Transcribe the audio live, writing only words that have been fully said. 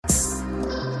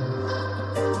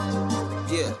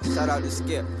Shout out to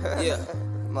Skip. Yeah.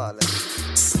 Marlon.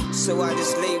 So I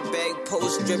just lay back,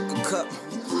 post, drip a cup.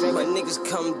 My niggas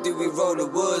come through, we roll the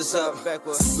woods up.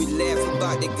 We laugh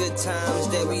about the good times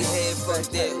that we had. Fuck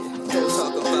that, don't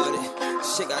talk about it.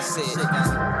 Shit I said.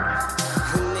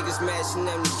 Niggas mashing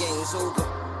them, the game's over.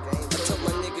 I told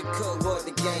my nigga Cook, what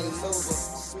the game's over.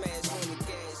 Smash on the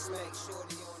gas, smack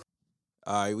shorty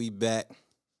on. Alright, we back.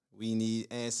 We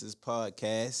Need Answers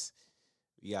podcast.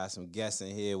 We got some guests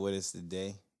in here with us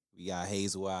today. We got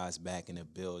Hazel Eyes back in the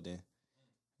building.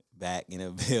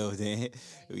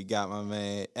 We got my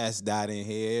man S. Dot in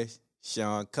here.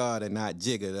 Sean Carter, not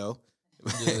Jigga though.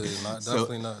 Yeah,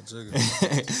 definitely not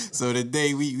Jigga. So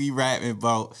today we rapping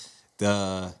about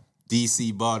the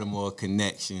DC Baltimore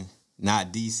connection.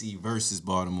 Not DC versus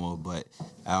Baltimore, but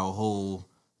our whole,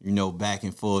 back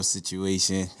and forth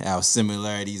situation, our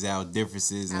similarities, our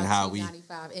differences, and how we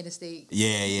 95 interstate.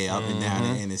 Yeah, up and down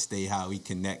the interstate, how we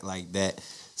connect like that.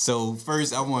 So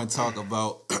first, I want to talk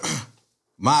about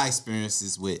my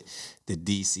experiences with the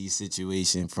DC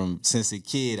situation. Since a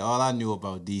kid, all I knew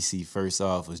about DC first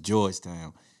off was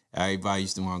Georgetown. Everybody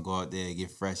used to want to go out there and get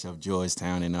fresh up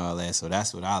Georgetown and all that. So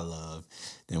that's what I loved.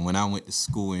 Then when I went to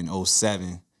school in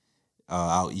 2007,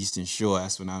 out Eastern Shore,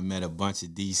 that's when I met a bunch of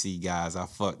DC guys. I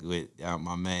fucked with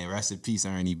my man, rest in peace,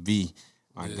 Ernie B.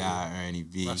 My guy, Ernie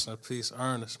B. Rest in peace,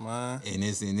 Ernest, man. And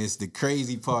it's the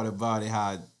crazy part about it,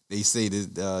 how they say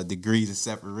the degrees of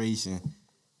separation.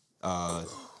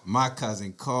 My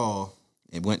cousin Carl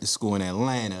and went to school in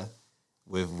Atlanta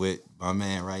with my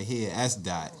man right here, S.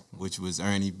 Dot, which was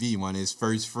Ernie B, one of his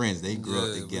first friends. They grew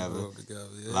up together,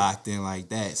 locked in like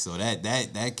that. So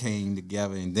that came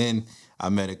together, and then I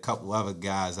met a couple other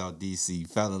guys out DC,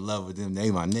 fell in love with them.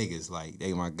 They my niggas, like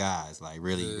they my guys, like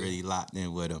really locked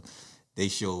in with them. They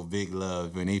showed big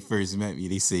love. When they first met me,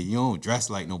 they said, "You don't dress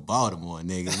like no Baltimore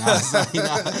nigga."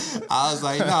 And I was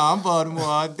like, "No, I'm Baltimore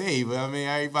all day." But I mean,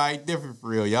 everybody different for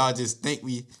real. Y'all just think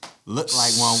we look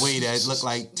like one way that look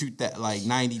like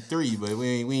 93, but we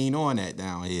ain't on that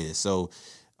down here. So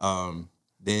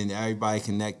then everybody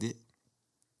connected,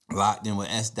 locked in with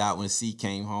S. Dot when C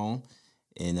came home,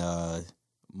 and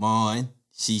Mon,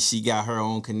 she got her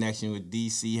own connection with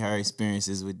DC, her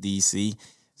experiences with DC.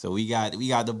 So we got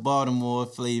the Baltimore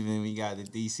flavor and we got the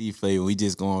DC flavor. We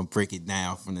just gonna break it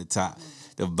down from the top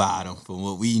to bottom from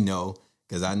what we know.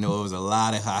 Cause I know it was a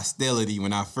lot of hostility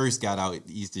when I first got out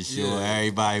Eastern Shore. Yeah.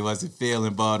 Everybody wasn't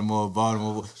feeling Baltimore.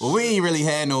 Well, we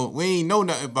ain't know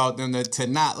nothing about them to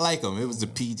not like them. It was the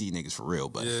PG niggas for real.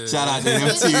 But shout out to them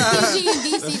too. PG and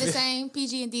DC the same?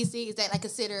 PG and DC, is that like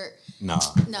considered? No.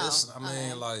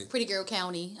 Like Pretty Girl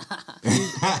County.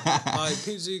 like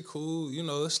PG cool,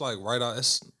 it's like right out.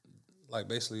 It's like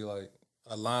basically like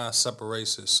a line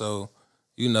separates it. So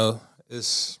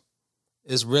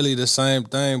it's really the same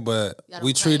thing, but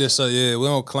we treat it so, we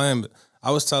don't claim it. I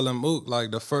was telling Mook,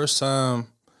 like, the first time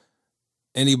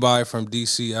anybody from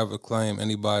DC ever claimed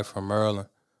anybody from Maryland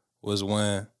was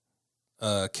when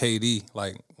KD,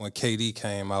 like, when KD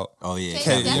came out. Oh,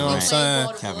 yeah. You know what I'm saying?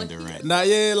 Kevin Durant. Nah,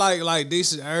 like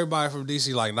DC, everybody from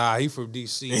DC, like, nah, he from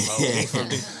DC, bro. He from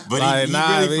DC. But like, he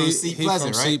really from Seat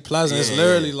Pleasant, right? Seat Pleasant. It's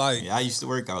literally like... Yeah, I used to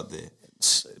work out there.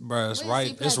 Bro, it's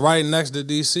right next to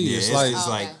DC. Yeah,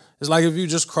 it's like if you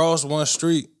just cross one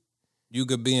street, you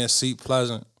could be in Seat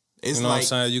Pleasant. You know what I'm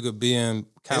saying? You could be in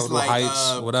Capitol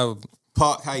Heights, whatever.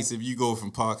 Park Heights, if you go from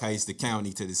Park Heights to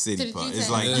County to the city part, it's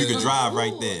like you could drive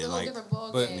right there.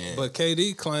 But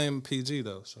KD claimed PG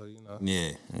though, so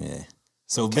Yeah.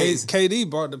 So KD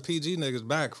brought the PG niggas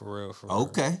back for real.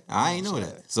 Okay, I ain't know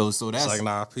that. So that's like,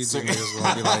 nah, PG niggas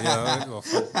gonna be like, yo,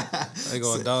 they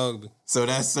gonna dog me. So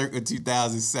that's circa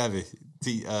 2007.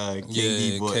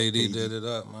 KD did it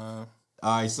up, man.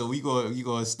 All right, so you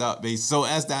gonna stop base. So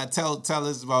as that, tell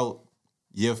us about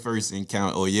your first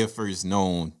encounter or your first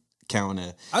known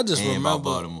encounter. I just remember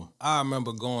Baltimore. I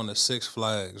remember going to Six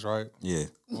Flags, right? Yeah.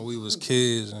 When we was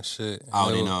kids and shit.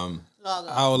 Out in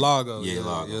Largo. Yeah,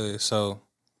 Largo. Yeah. So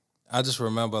I just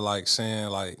remember like seeing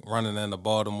like running into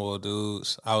Baltimore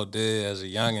dudes out there as a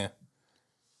youngin',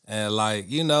 and like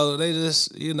they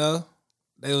just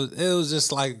it was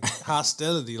just like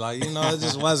hostility, like it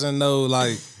just wasn't no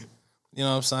like what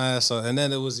I'm saying. So and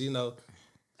then it was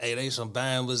hey, they some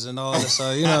Bambas and all this,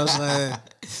 so you know what I'm saying.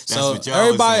 So what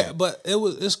everybody, but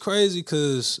it's crazy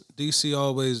because DC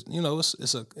always,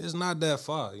 it's not that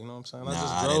far. You know what I'm saying. I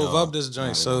just drove up this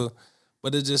joint, so.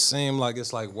 But it just seemed like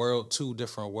it's like two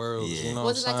different worlds. Yeah. You know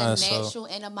was what it I'm like saying? a natural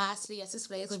animosity at Six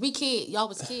Flags? Because y'all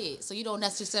was kids, so you don't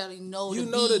necessarily know.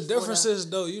 The differences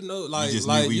though. You knew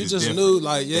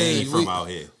from out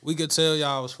here. We could tell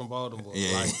y'all was from Baltimore.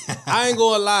 Yeah. Like, I ain't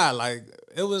gonna lie. Like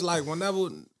it was like whenever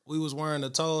we was wearing the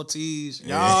tall tees.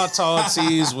 Y'all tall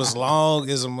tees was long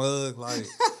as a mug. Like,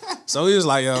 so he was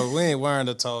like, yo, we ain't wearing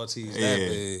the tall tees that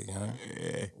big. You know?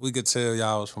 Yeah. We could tell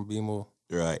y'all was from B-More.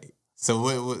 Right.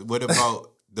 So what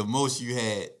about the most you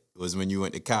had was when you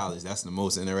went to college? That's the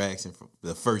most interaction from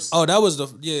the first. Oh, that was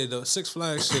the Six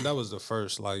Flags shit. That was the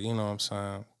first, like, you know what I'm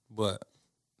saying. But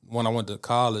when I went to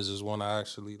college is when I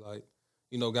actually like,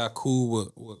 you know, got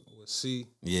cool with C.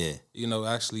 Yeah. You know,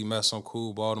 actually met some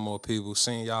cool Baltimore people.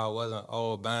 Seeing y'all wasn't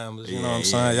all Bammers, you know what I'm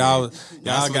saying.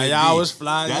 Y'all was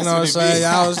fly, you know what I'm saying.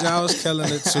 Y'all was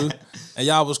killing it too, and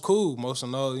y'all was cool. Most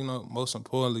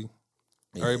importantly,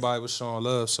 everybody was showing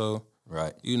love. So,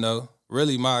 right, you know,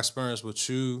 really my experience with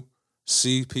you,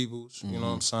 C peoples, you know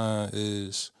what I'm saying,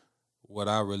 is what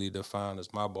I really define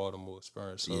as my Baltimore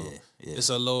experience. So it's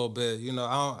a little bit, you know,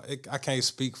 I can't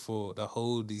speak for the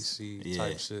whole DC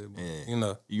type shit, but, you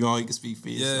know. You only can speak for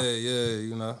yourself. Yeah,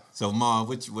 you know. So, Mom,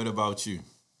 what about you?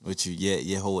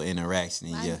 Your whole interaction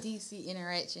in my DC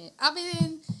interaction. I've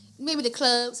been maybe the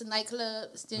clubs and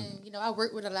nightclubs. Then you know I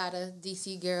work with a lot of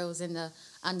DC girls in the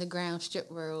underground strip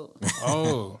world.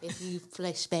 Oh, if you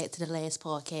flash back to the last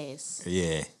podcast,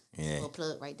 yeah, little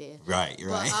plug right there. Right.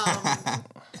 But,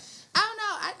 I don't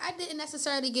know. I didn't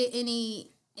necessarily get any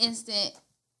instant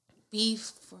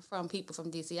beef from people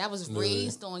from DC. I was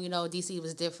raised on, you know, DC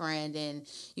was different, and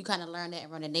you kind of learn that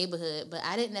around the neighborhood. But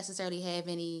I didn't necessarily have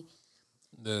any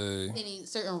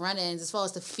certain run-ins as far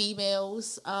as the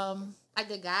females. Like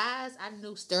the guys, I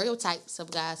knew stereotypes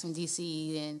of guys from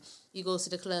DC, and you go to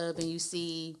the club and you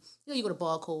see, you know, you go to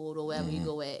Barcode or wherever you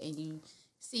go at, and you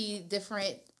see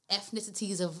different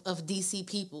ethnicities of DC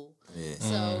people. Yeah.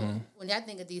 So when I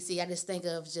think of DC, I just think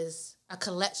of just a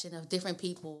collection of different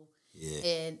people. Yeah.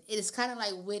 And it's kind of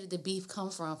like, where did the beef come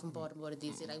from Baltimore to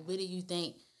DC? Like, where do you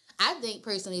think? I think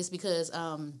personally it's because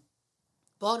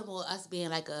Baltimore, us being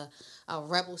like a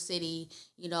rebel city,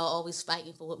 you know, always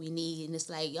fighting for what we need, and it's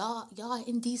like y'all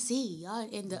in DC, y'all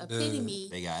in the epitome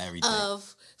they got everything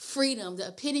of freedom, the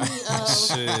epitome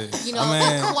of you know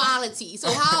equality.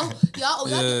 So how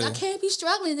y'all can't be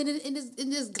struggling in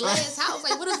this glass house?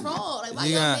 Like, what is wrong? Like,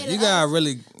 why you got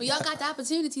really, but y'all got the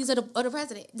opportunities of the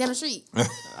president down the street.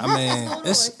 I mean,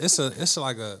 it's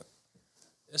like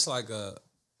a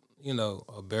you know,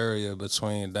 a barrier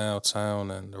between downtown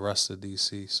and the rest of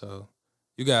DC. So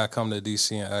you gotta come to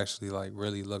DC and actually like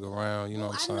really look around. You know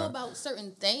what I'm saying? I know about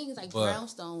certain things like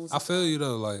brownstones. I feel you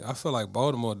though. Like I feel like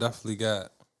Baltimore definitely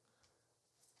got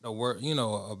the work. You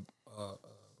know,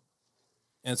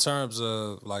 in terms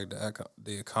of like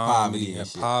the economy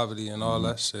and poverty and all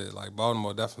that shit. Like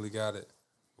Baltimore definitely got it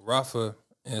rougher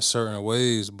in certain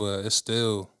ways, but it's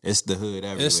the hood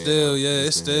everywhere.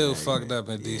 It's still fucked up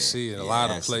in DC and a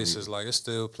lot of places. Like it's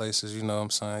still places, you know what I'm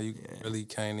saying, you really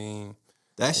can't even.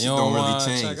 That shit don't really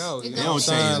change. It don't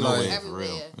change nowhere for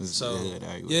real. So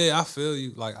I feel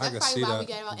you. Like that's I can see that. That's probably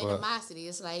why we got animosity.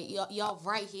 It's like y'all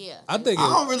right here. I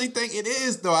don't really think it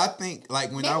is though. I think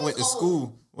like when I went to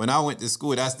school,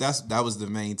 that was the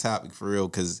main topic for real.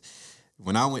 Because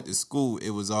when I went to school, it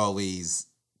was always.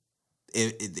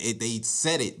 They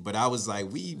said it, but I was like,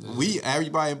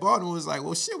 everybody in Baltimore was like,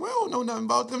 well, shit, we don't know nothing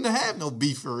about them to have no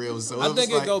beef for real. So I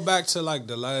think it go back to like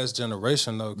the last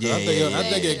generation though. I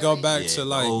think it go back to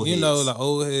like you know the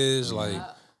old heads. Like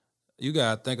you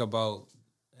gotta think about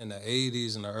in the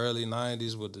 80s and the early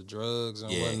 90s with the drugs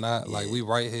and whatnot. Like we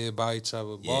right here by each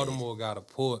other. Baltimore got a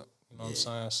port. You know what I'm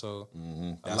saying? So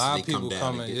a lot of people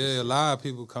coming. A lot of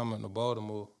people coming to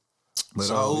Baltimore. But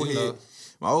so,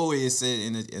 I always said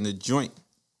in the joint,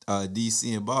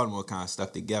 DC and Baltimore kind of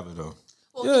stuck together though.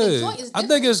 Well, I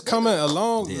think it's coming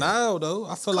along now though.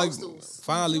 I feel like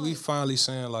we finally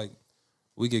saying like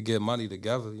we could get money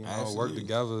together, you know, work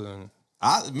together.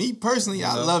 And me personally,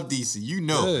 I love DC. You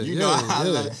know,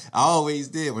 I always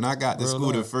did. When I got to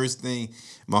school, the first thing,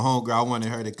 my homegirl, I wanted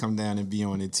her to come down and be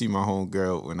on it too. My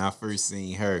homegirl, when I first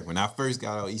seen her, when I first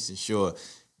got out Eastern Shore,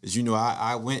 as you know,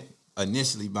 I went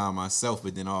initially by myself,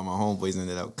 but then all my homeboys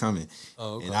ended up coming.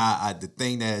 Oh, okay. And I the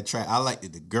thing that I liked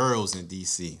the girls in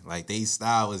DC. Like they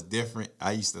style was different.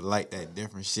 I used to like that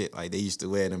different shit. Like they used to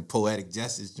wear them Poetic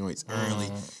Justice joints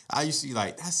early. I used to be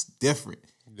like, that's different.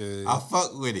 Yeah. I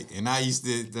fuck with it, and I used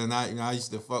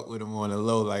to fuck with them on the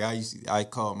low. Like I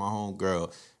called my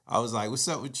homegirl. I was like, "What's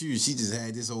up with you?" She just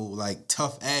had this old like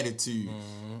tough attitude,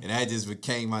 and that just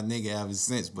became my nigga ever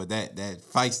since. But that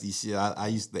feisty shit, I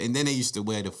used to, and then they used to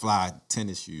wear the fly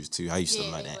tennis shoes too. I used to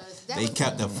love that. They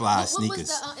kept the fly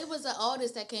sneakers. It was an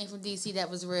artist that came from DC that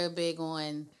was real big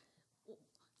on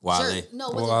Wale. Jerk. No,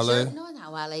 was it Jerk? No,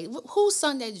 not Wale. Who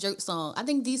sung that Jerk song? I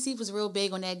think DC was real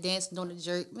big on that dancing on the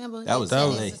Jerk. Remember? That was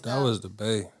the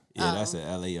Bay. Yeah, that's a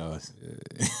LARs.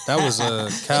 That was a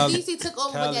Cali. DC took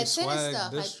over Cali with that tennis swag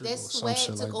stuff. Like district that or some swag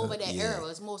shit took like over that. that Yeah. era.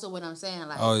 It's most of what I'm saying.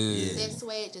 Like, Oh yeah. that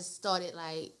swag just started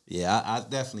like. Yeah, I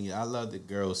definitely I love the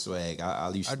girl swag. I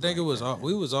used to I think it like was that.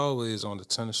 we was always on the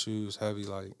tennis shoes heavy,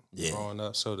 like Yeah. growing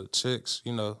up. So the chicks,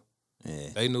 you know, Yeah,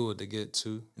 they knew what to get to.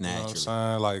 You know what I'm Naturally.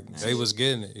 saying? Like they was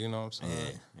getting it. You know what I'm yeah,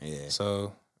 saying? yeah,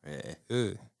 So yeah.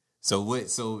 yeah. So what?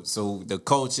 So the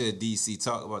culture of DC.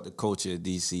 Talk about the culture of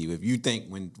DC. If you think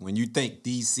when you think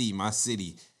DC, my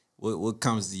city, what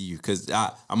comes to you? Because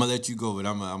I'm gonna let you go, but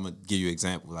I'm gonna give you an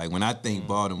example. Like when I think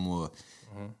Baltimore,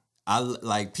 I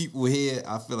like people here.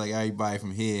 I feel like everybody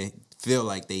from here feel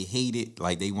like they hate it,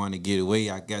 like they want to get away.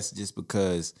 I guess just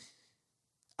because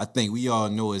I think we all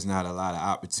know it's not a lot of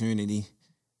opportunity,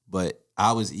 but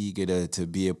I was eager to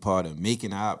be a part of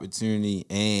making an opportunity,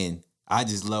 and I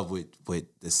just love what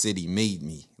the city made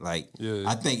me. Like, Yeah.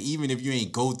 I think even if you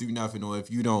ain't go through nothing, or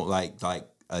if you don't like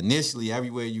initially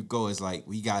everywhere you go, it's like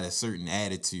we got a certain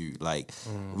attitude. Like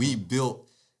we built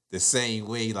the same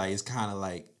way. Like it's kind of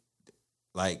like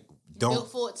don't.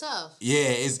 Built for it tough. Yeah,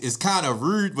 it's kind of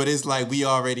rude, but it's like we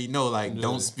already know, like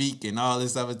don't speak and all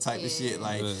this other type of shit.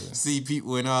 Like see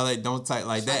people and all that, don't type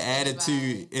like that Trust attitude.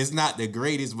 anybody. It's not the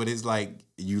greatest, but it's like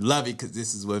you love it because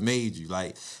this is what made you.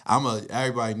 Like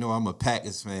everybody know I'm a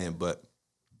Packers fan, but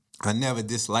I never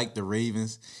disliked the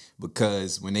Ravens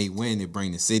because when they win, it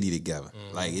bring the city together.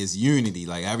 Like it's unity.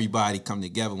 Like everybody come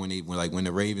together when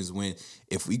the Ravens win.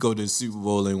 If we go to the Super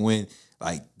Bowl and win,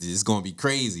 like it's gonna be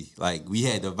crazy. Like we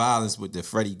had the violence with the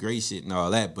Freddie Gray shit and all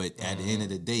that, but at the end of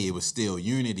the day, it was still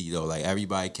unity though. Like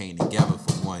everybody came together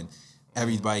for one.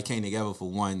 Everybody came together for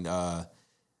one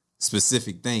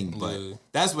specific thing. But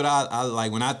that's what I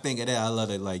like when I think of that. I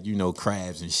love it, like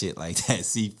crabs and shit like that,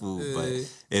 seafood. But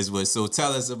it's what. So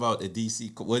tell us about the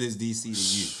DC. What is DC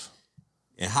to you,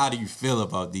 and how do you feel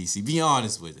about DC? Be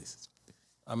honest with us.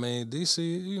 I mean, DC,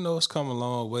 it's come a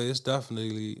long way. It's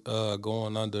definitely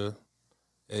going under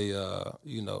a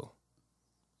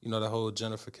the whole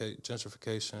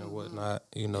gentrification and whatnot.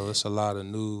 It's a lot of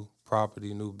new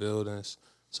property, new buildings.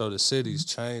 So the city's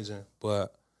changing,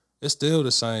 but it's still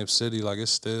the same city. Like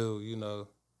it's still,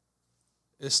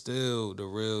 it's still the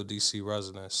real DC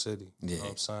resident city. You know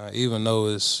what I'm saying? Even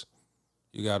though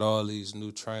you got all these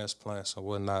new transplants and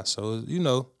whatnot. So,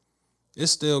 we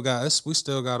still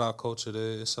got our culture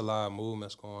there. It's a lot of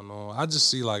movements going on. I just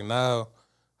see like now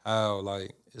how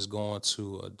like it's going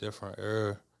to a different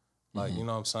era. Like, you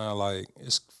know what I'm saying? Like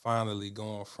it's finally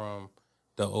going from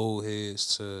the old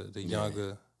heads to the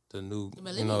younger, the new, The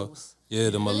millennials.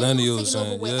 the millennials taking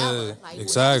over and wherever. Like,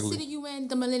 exactly. whatever city you in,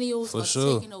 the millennials For are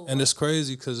sure. taking over. And it's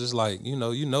crazy because it's like, you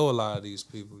know a lot of these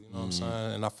people, you know what I'm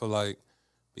saying? And I feel like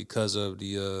because of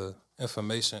the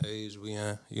information age we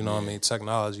in, you know what I mean,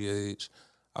 technology age,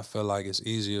 I feel like it's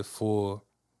easier for,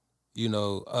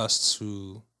 us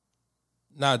to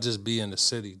not just be in the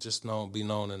city, just be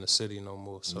known in the city no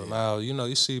more. So now,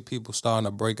 you see people starting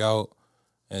to break out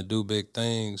and do big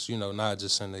things, not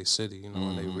just in their city, in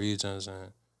their regions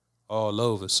and all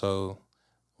over. So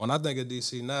when I think of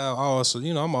DC now, I also,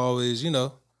 I'm always,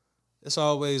 it's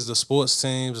always the sports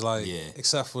teams, like,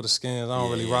 except for the Skins. I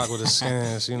don't really rock with the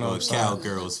Skins, you know what I'm saying?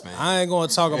 Cowgirls fan. I ain't going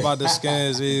to talk about the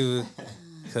Skins either,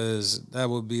 because that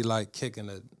would be like kicking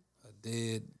a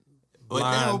dead But they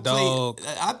blind don't dog.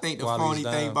 play. I think the while funny he's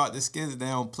thing down. about the Skins, they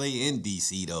don't play in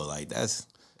DC though. Like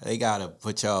they gotta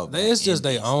put y'all. Back It's just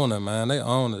in they DC. owner, man. They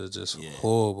owner is just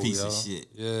horrible, Piece yo. of shit.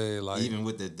 Yeah, like Even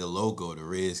with the logo, the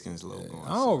Redskins logo. and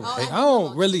I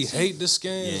don't really hate the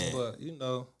Skins, Yeah.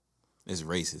 but It's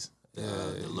racist.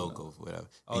 The logo, whatever.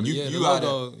 Oh, And the out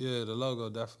logo, of the logo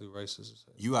definitely racist.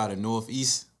 you out of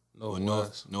northeast or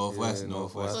Northwest. northwest, Yeah,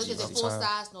 northwest. So it's just Uptown. four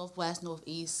sides: northwest,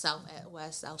 northeast, south,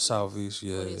 west, south. Southeast,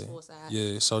 yeah. What is four sides?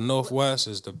 Yeah, so Northwest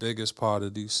is the biggest part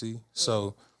of DC.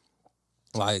 So,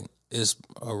 like, it's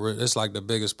like the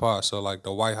biggest part. So, like,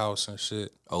 the White House and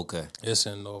shit, Okay. it's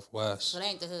in Northwest. So that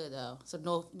ain't the hood though.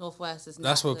 So northwest is.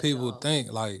 That's not what hood people at all.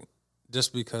 think, like,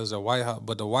 just because the White House,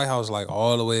 but the White House, like,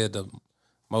 all the way at the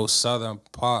most southern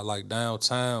part, like,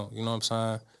 downtown, you know what I'm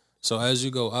saying? So, as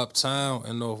you go uptown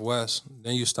in Northwest,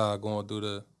 then you start going through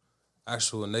the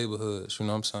actual neighborhoods, you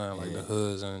know what I'm saying? Like, the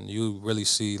hoods, and you really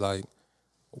see, like,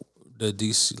 the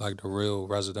DC, like, the real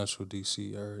residential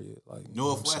DC area. Like, you know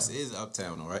what I'm Northwest saying? is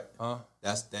uptown, all right? Huh?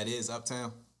 That is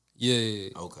uptown. Yeah.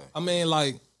 Okay. I mean,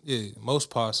 like, yeah, most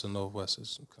parts of Northwest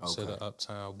is considered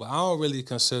uptown, but I don't really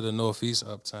consider Northeast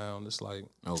uptown. It's like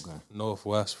Okay.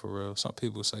 Northwest for real. Some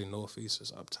people say Northeast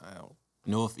is uptown.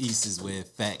 Northeast is where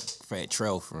Fat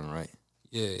Trell from, right?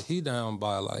 Yeah, he down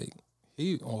by like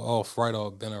right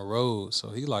off Benning Road, so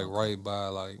he like right by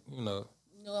like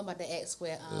know I'm about to ask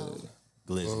where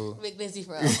Glizzy. Big Glizzy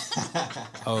from.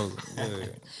 Oh, yeah.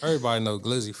 Everybody know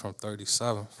Glizzy from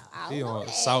 37th. I He don't know on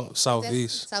that.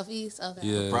 southeast. Southeast, okay.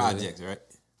 Yeah. Projects, right?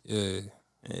 Yeah.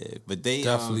 Yeah, but they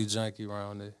Definitely janky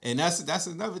around there. and that's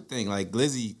another thing. Like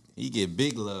Glizzy, he get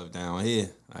big love down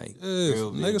here. Like Yeah,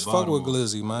 real big niggas fuck with Baltimore.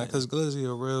 Glizzy, man, because Glizzy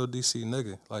a real DC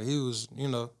nigga. Like, he was,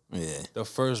 Yeah, the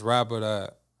first rapper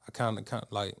that I kind of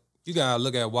like, you gotta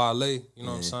look at Wale, you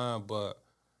know what I'm saying? But,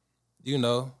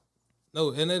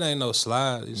 no, and it ain't no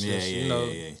slide. It's just,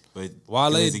 yeah. But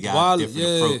Wale, Glizzy got a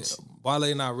different approach.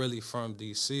 Wale not really from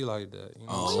DC like that. You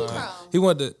know Oh, what I'm Where saying? you from? He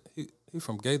went to, he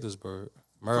from Gaithersburg,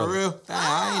 For Maryland. real? Damn,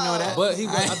 I ain't know that. But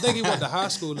I think he went to high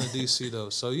school in DC though.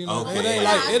 So Okay. it ain't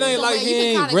like So where he you can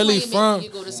ain't kinda really claim it from. when you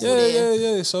go to school there.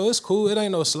 Yeah. So it's cool. It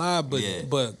ain't no slide, but Yeah.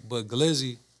 but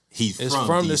Glizzy He's is from,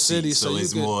 from DC, the city, so you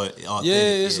it's could- more authentic.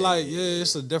 yeah, it's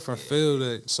it's a different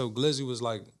feel. So Glizzy was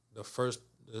like the first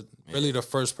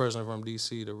person from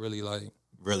DC to really like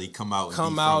really come out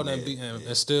and be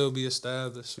and still be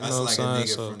established. You That's know like what a I'm nigga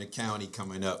saying? from the county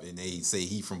coming up and they say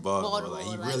he from Baltimore. Like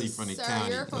he really from the sir,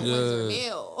 county. You're from Yeah. Windsor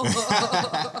Hill.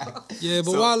 Yeah,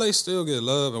 but Wale still get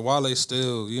love, and Wale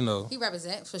still, He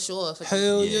represent for sure. For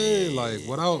hell Yeah, yeah, like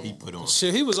without he put on.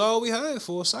 shit, he was all we had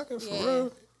for a second, for Yeah.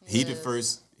 real. He the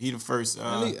first.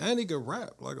 And he could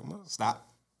rap like a mother. Stop.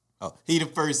 Oh, he the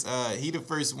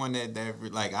first one that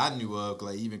like I knew of,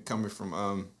 like even coming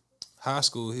from High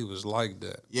school, he was like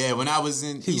that. yeah, when I was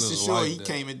in He Eastern was Shore, like he that.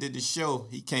 came and did the show.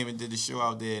 He came and did the show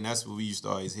out there, and that's what we used to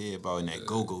always hear about in that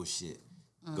go-go shit.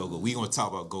 Go-go. We gonna talk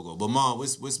about go-go. But Mom,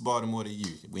 what's Baltimore to you?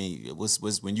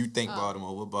 When you think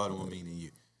Baltimore, what Baltimore mean to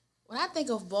you? When I think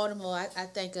of Baltimore, I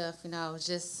think of,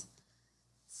 just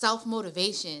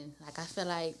self-motivation. Like, I feel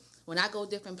like when I go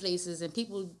different places and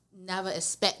people never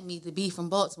expect me to be from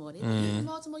Baltimore. They like, you from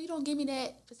Baltimore, you don't give me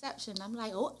that perception. I'm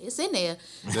like, oh, it's in there.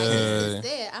 Like, it's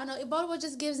there. I don't know. Baltimore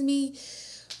just gives me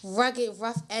rugged,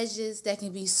 rough edges that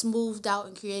can be smoothed out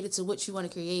and created to what you want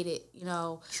to create it,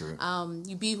 True.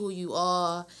 You be who you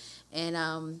are.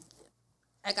 And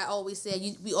like I always said,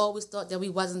 we always thought that we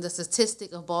wasn't the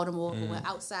statistic of Baltimore. But when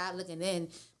outside looking in,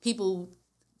 people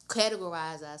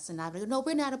categorize us. And I'm like, no,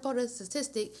 we're not a part of the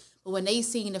statistic. But when they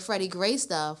seen the Freddie Gray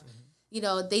stuff,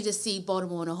 they just see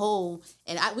Baltimore in a whole.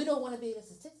 And we don't want to be the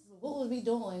statistic. What was we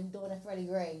doing the Freddie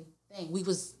Gray thing? We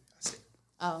was...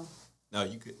 No,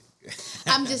 you could.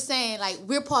 I'm just saying, like,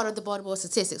 we're part of the Baltimore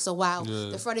statistics. So while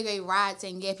the Freddie Gray riots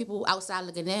and people outside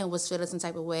looking in was feeling some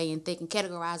type of way and thinking,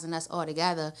 categorizing us all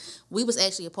together, we was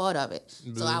actually a part of it.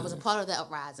 So I was a part of the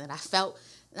uprising. I felt,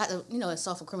 not to,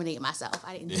 self-incriminating myself.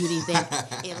 I didn't do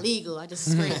anything illegal. I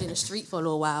just screamed in the street for a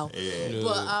little while. Yeah.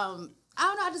 But I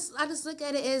don't know. I just look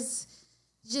at it as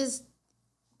just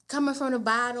coming from the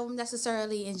bottom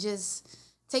necessarily and just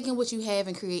taking what you have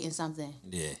and creating something.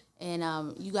 Yeah.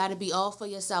 And you got to be all for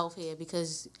yourself here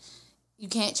because you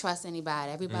can't trust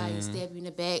anybody. Everybody stab you in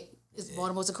the back.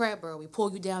 Baltimore's a crab burrow. We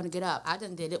pull you down to get up. I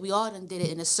done did it. We all done did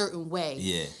it in a certain way.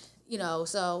 Yeah.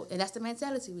 So, and that's the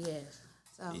mentality we have.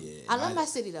 So, Yeah, I love my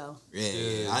city, though.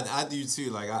 Yeah. I do too.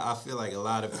 Like I feel like a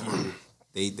lot of people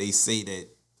they say that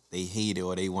they hate it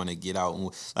or they want to get out. And,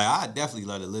 like I definitely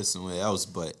love to live somewhere else,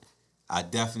 but I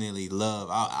definitely love.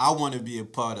 I want to be a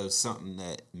part of something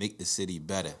that make the city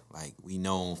better. Like we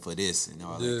known for this and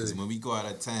all that. Because when we go out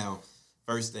of town,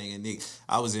 first thing and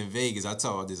I was in Vegas. I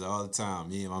talk about this all the time.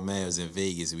 Me and my man was in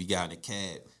Vegas. We got in a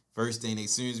cab. First thing,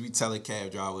 as soon as we tell a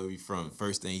cab driver where we from,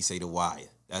 first thing he say the Wire.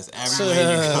 That's everywhere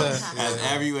you go.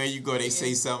 That's everywhere you go. They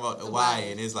say something about the Wire,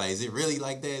 and it's like, is it really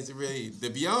like that? Is it really? To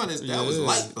be honest, that was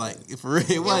like for real.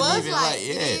 It wasn't even like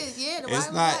It is. Yeah, the Wire it's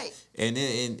was not. like.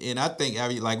 And I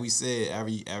think like we said,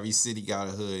 every city got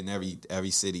a hood, and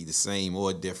every city the same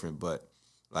or different. But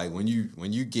like when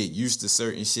you get used to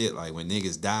certain shit, like when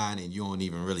niggas dying and you don't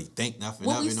even really think nothing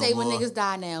What of we it say no when more. niggas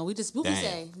die now? We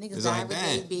say niggas It's die like, every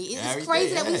damn, day. B. It's every crazy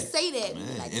day, that we yeah. say that.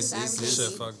 Man, Like, it's- niggas die it's- every Shit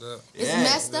day. fucked up. It's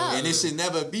messed up. And it should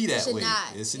never be that should way.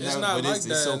 not. It should It's never, not but like it's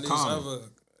that so in common.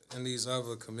 these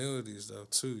other communities though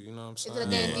too. You know what I'm Is saying? it a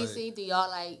day in Like, DC? Do y'all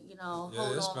hold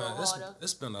on it's a little harder?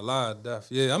 it's been a lot of death.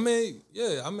 I mean,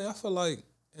 I feel like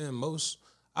in most,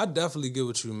 I definitely get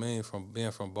what you mean from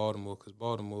being from Baltimore, because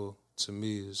Baltimore to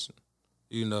me is,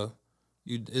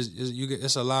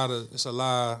 it's a lot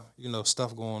of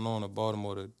stuff going on in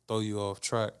Baltimore to throw you off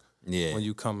track. Yeah. When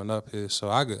you coming up here, so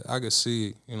I could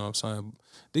see, you know what I'm saying.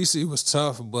 DC was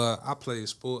tough, but I played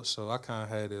sports, so I kind of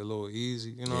had it a little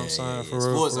easy. You know what I'm saying? For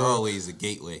real, Sports for real. always a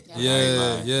gateway.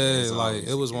 Yeah, It's like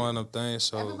always it was a one of them things.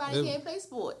 So Everybody can't play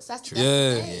sports. That's the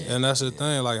yeah, thing. and that's the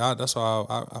thing. Like that's why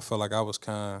I felt like I was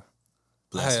kind of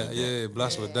Blessed with that.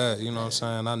 blessed with that. You know what I'm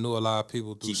saying? I knew a lot of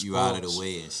people through Keep you sports. out of the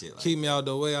way and shit. Like Keep me out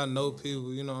the way. I know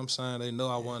people, you know what I'm saying? They know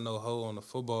I wasn't no hoe on the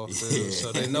football field. Yeah.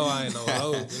 So they know I ain't no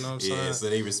hoe, you know what I'm saying? yeah, so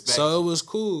they respect. So you. it was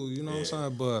cool, you know what I'm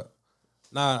saying? But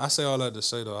nah, I say all that to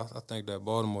say though, I think that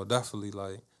Baltimore definitely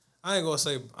like I ain't gonna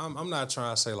say I'm not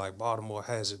trying to say like Baltimore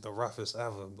has it the roughest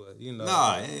ever, but you know.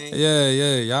 Nah, it ain't, Yeah,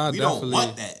 y'all we definitely don't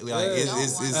want that. Like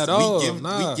it's at we all, give,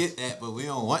 nah. we get that, but we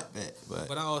don't want that.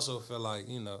 But I also feel like,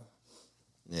 you know,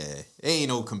 yeah, ain't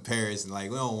no comparison. Like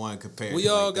we don't want to compare. we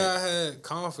all like that. had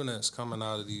confidence coming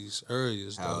out of these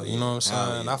areas, though. Hell You know what I'm yeah.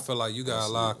 Hell saying? yeah. I feel like you got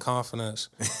a lot of confidence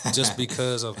just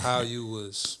because of how you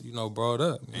was, you know, brought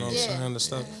up. You know what I'm Yeah. saying? The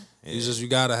stuff. You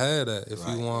gotta have that if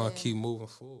Right. you want to keep moving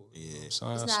forward. You know what I'm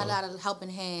saying? It's not a lot of helping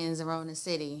hands around the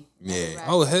city. Yeah. Right.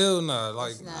 Oh hell no!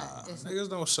 Like It's niggas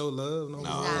don't show love. No,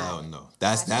 No, more. hell no.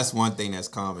 That's one thing that's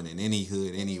common in any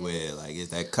hood, anywhere. Like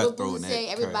it's that But cutthroat we and that. say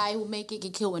crap. everybody who make it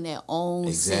get killed in their own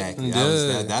Exactly. city.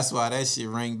 Yeah. That's why that shit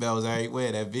ring bells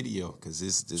everywhere. That video, because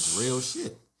it's real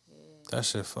shit. That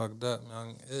shit fucked up,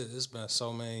 man. It's been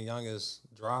so many youngest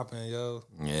dropping, yo.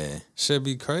 Yeah. Shit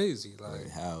be crazy, like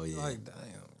Hell yeah. like damn.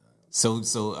 So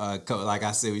like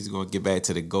I said, we was gonna get back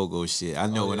to the go-go shit. I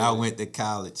know when I went to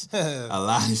college, a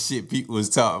lot of shit people was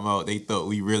talking about. They thought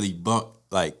we really bumped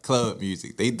like club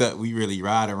music. They thought we really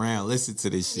ride around, listen to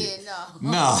this shit. Yeah,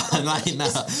 No, like no.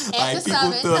 Like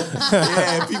people 7.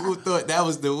 thought, people thought that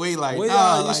was the way. Like Where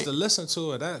nah, y'all like, used to listen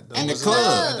to it at? Though? in the Was it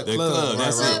club. at The club.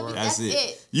 That's Right, it. right, right. That's That's it.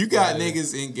 it. You got Right.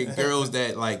 niggas and get girls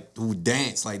that like who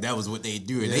dance like that was what they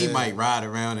do, and they Yeah. might ride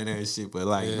around in that shit. But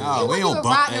like, Yeah. nah, They we wasn't don't even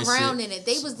bump riding that around shit. in it.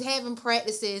 They was having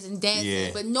practices and dancing, Yeah.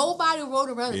 but nobody rode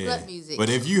around the Yeah. club music. But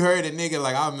if you heard a nigga,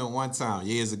 like I remember one time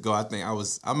years ago,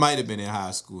 I might have been in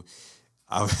high school.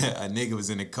 A nigga was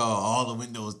in the car, all the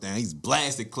windows down. He's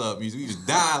blasting club music. We was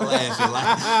dying laughing.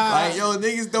 Like, yo,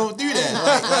 niggas don't do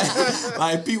that.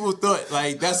 Like people thought,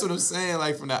 like, that's what I'm saying.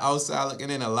 Like, from the outside looking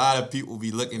in, a lot of people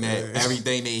be looking at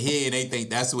everything they hear and they think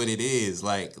that's what it is.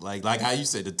 Like how you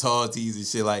said the tall tees and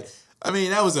shit. Like, I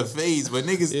mean, that was a phase, but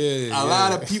niggas, a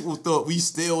lot of people thought we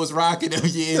still was rocking them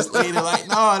years later. Like,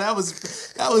 no, that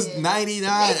was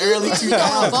 99, early We don't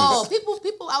 2000s. evolve.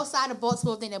 People outside of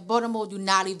Baltimore think that Baltimore do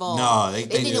not evolve. No, they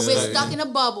think think that it's we're like- stuck in a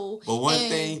bubble. But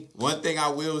one thing I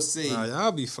will say, Nah,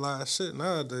 y'all be fly as shit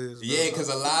nowadays. yeah, because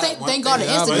a lot of Thank God to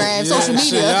Y'all be- Instagram, social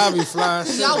shit, media. y'all be fly as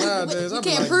shit Y'all, nowadays. we I be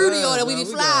can't like, prove to damn, y'all that we man, be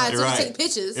we fly, got- so Right. we take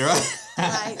pictures. right?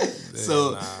 Like,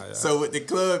 So, yeah. so with the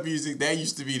club music, that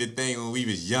used to be the thing when we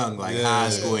was young, like Yeah. high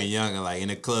school and young, and like in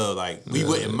the club, like we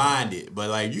wouldn't mind it. But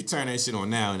like you turn that shit on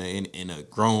now in a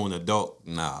grown adult,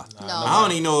 nah. No. I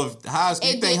don't even know if high school.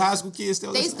 You And think they- high school kids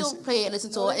still they listen to still that play it,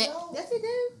 listen to it. Yes, they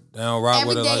do. They don't rock Every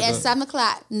with it day like at that. 7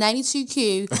 o'clock,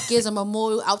 92Q gives a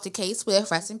memorial out to K Swift,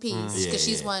 rest in peace, because Yeah,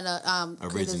 she's yeah. one of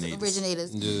the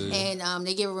originators. Yeah. And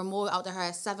they give a memorial out to her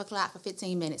at 7 o'clock for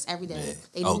 15 minutes every day. Yeah.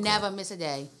 They Okay. never miss a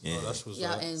day. Yeah. Oh, that's what's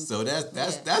Yeah, up. and So that's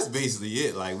Yeah. basically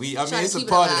it. Like I mean, Try to it's a keep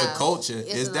it part of the alive. culture. It's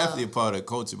It's alive. definitely a part of the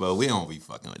culture, but we don't be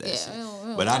fucking with that Yeah, shit. we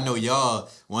don't But I know y'all.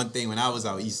 One thing when I was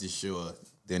out Eastern Shore,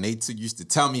 then they used to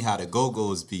tell me how the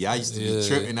go-go's be. I used to be Yeah.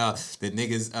 tripping out. The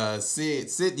niggas,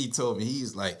 Sydney told me,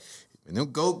 he's like, when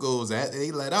them go-go's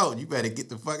they let out, you better get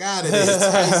the fuck out of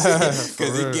this.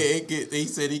 Because he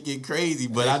said it get crazy.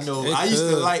 But I know it I used to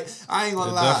could. like. I ain't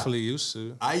gonna They lie. definitely used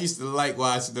to. I used to like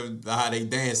watching them how they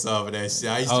dance off of that shit.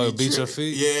 I used Oh, to be Beat Your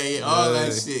tripping. Feet? Yeah, all that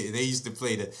Yeah. shit. And they used to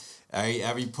play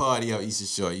every party out Eastern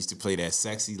Shore used to play that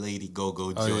Sexy Lady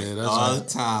Go-Go Oh, joint yeah, that all joint-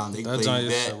 the time. They That played joint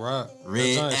used that to rock.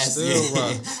 Red That joint Essence, still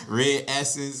rock. Red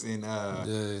Essence, and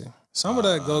Yeah. Some of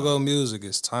that go-go music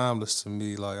is timeless to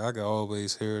me. Like, I can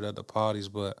always hear it at the parties,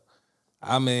 but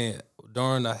I mean,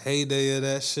 during the heyday of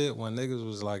that shit, when niggas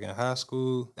was like in high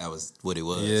school, that was what it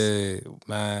was. yeah,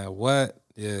 man, what?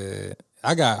 Yeah.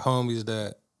 I got homies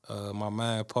that, my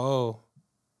man Paul,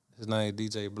 his name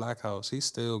DJ Blackhouse,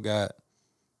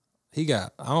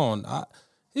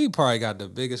 he probably got the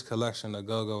biggest collection of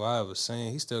go-go I ever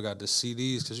seen. He still got the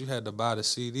CDs, because you had to buy the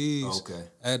CDs Okay.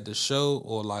 at the show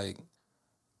or like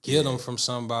get them from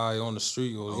somebody on the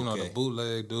street or, you know, the Okay.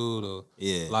 bootleg dude or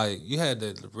Yeah. like you had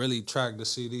to really track the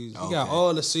CDs. You got Okay.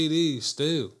 all the CDs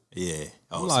still. Yeah.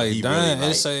 Oh, I'm so like, he damn,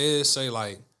 really it say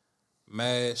like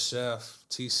Mad Chef,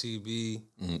 TCB,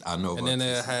 I know. and about then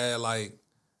this. it had like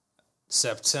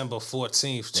September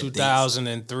 14th, The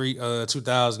 2003,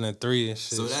 2003 and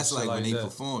shit. So that's some like shit when they that.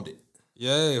 performed it.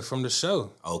 Yeah, from the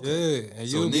show. Okay. Yeah, and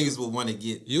So niggas would want to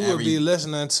get. you would be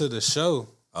listening to the show.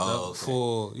 Oh, okay.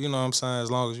 For, you know what I'm saying,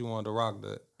 as long as you wanted to rock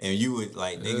that. And you would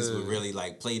like niggas would really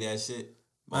like play that shit.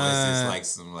 Or it's just like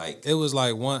some like. It was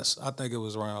like once, I think it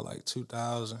was around like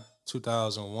 2000,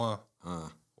 2001. Uh,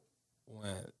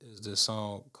 when is this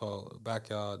song called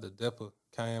Backyard the Dipper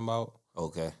came out.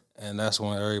 Okay. And that's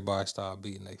when everybody started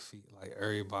beating their feet. Like,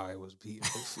 everybody was beating their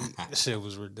feet. This shit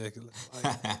was ridiculous.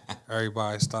 Like,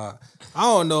 everybody started. I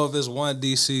don't know if it's one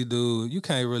DC dude. You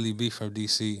can't really be from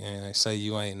DC and say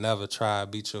you ain't never tried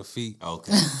beat your feet.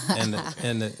 Okay. in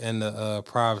the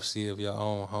privacy of your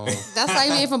own home. That's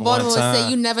like me from Baltimore say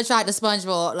you never tried the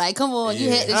SpongeBob. Like, come on, you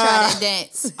had to try that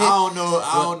dance. I don't know.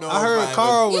 I heard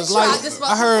Carl was like.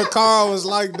 I heard Carl was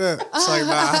like that. It's like,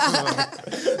 nah.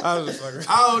 I was just like,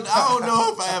 I don't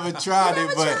know if I ever tried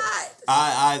it, but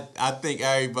I think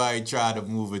everybody tried to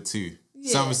move it too.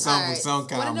 Yeah, Some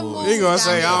kind of move. He gonna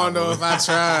say, I don't know if I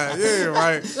tried. Yeah,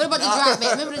 right. What about the drop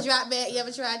back? Remember the drop back? You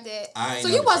ever tried that? So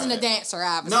you wasn't a dancer,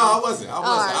 obviously. No, I wasn't.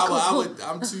 Right,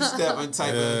 I'm two-stepping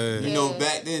type of,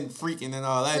 back then freaking and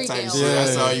all that type of shit. Yeah.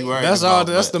 That's all you worried That's about.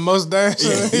 That's the most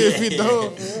dancing if you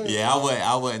do. Yeah,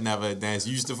 I wasn't never a dancer.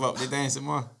 You used to fuck with the dancing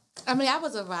more? I mean, I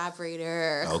was a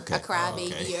vibrator, a crybaby,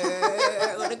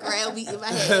 with a ground beat in my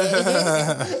head.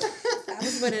 I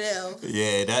was one of them.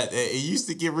 Yeah, it used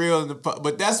to get real in the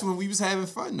but that's when we was having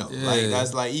fun though. Yeah. Like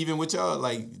that's like even with y'all,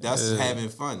 like that's having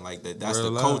fun. Like that's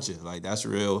real the culture. Like that's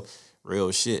real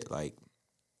shit. Like,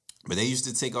 but they used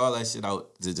to take all that shit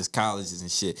out to just colleges and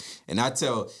shit. And I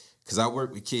tell, cause I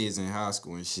work with kids in high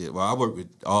school and shit. Well, I work with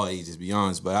all ages, to be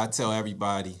honest. But I tell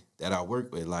everybody that I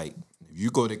work with, like, if you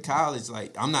go to college,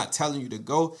 like, I'm not telling you to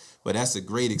go, but that's a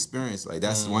great experience. Like,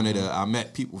 that's one of I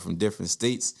met people from different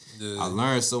states. Yeah. I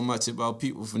learned so much about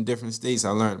people from different states. I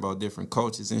learned about different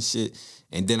cultures and shit.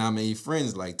 And then I made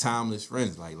friends, like, timeless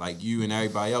friends, like you and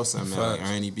everybody else I met, like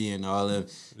Ernie B and all of them.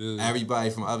 Yeah. Everybody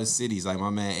from other cities, like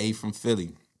my man A from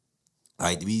Philly.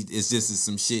 Like, it's just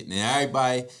some shit. And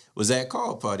everybody was at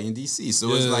Call Party in D.C. So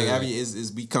it's like,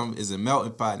 it's a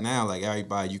melting pot now. Like,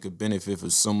 everybody, you could benefit from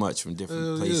so much from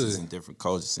different places and different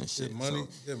cultures and shit.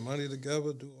 Get money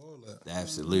together, do all that.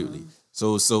 Absolutely.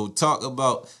 Mm-hmm. So talk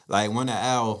about, like,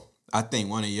 I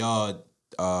think one of y'all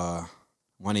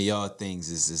things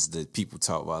is that people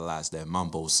talk about a lot, that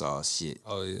mumbo sauce shit.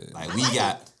 Oh, yeah. Like,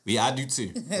 I do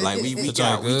too. Like we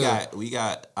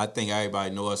got. I think everybody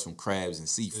know us from crabs and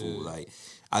seafood. Yeah. Like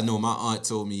I know my aunt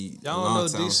told me. Y'all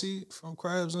don't know DC from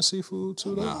crabs and seafood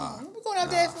too, though. We're going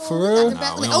out there for real.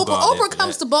 Oprah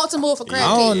comes to Baltimore for crab.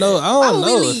 I don't know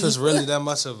if it's really that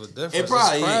much of a difference. It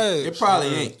probably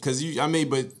ain't. Cause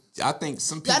but I think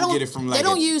some people get it from like they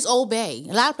don't use Old Bay.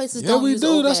 A lot of places don't use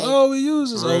Old Bay. That's all we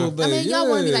use is Old Bay. I mean, y'all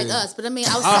want to be like us, but I mean,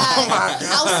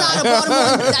 outside of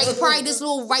Baltimore, like probably this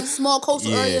little small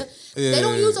coastal area, they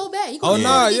don't use Old Bay.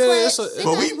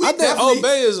 I think Old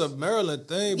Bay is a Maryland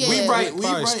thing. Yeah. We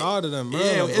probably started in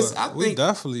Maryland. Yeah, we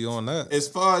definitely on that. As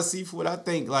far as seafood, I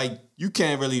think like you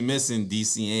can't really miss in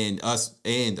DC and us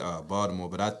and Baltimore,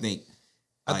 but I think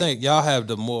y'all have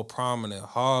the more prominent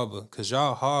harbor because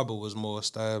y'all harbor was more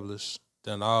established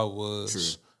than ours was. True.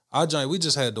 Our giant, we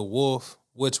just had the wharf,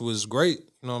 which was great.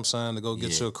 You know what I'm saying? To go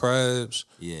get your crabs,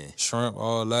 shrimp,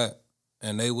 all that.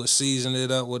 And they would season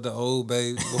it up with the Old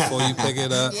Bay before you pick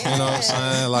it up. You know what I'm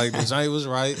saying? Like the giant was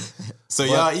right. So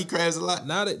y'all eat crabs a lot?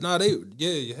 Hell yeah.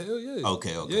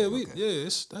 Okay.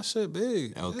 That shit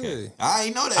big. Okay. Yeah. I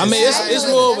ain't know that. I mean, it's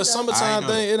more of a summertime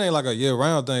thing. It ain't like a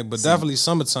year-round thing, but definitely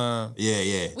summertime.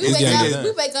 Yeah. We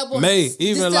wake up on May,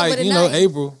 even like,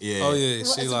 April. Yeah. Oh, yeah.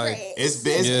 See, like...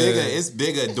 It's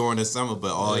bigger during the summer,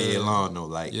 but all year long, though.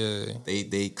 Like,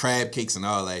 they crab cakes and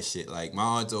all that shit. Like, my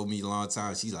aunt told me a long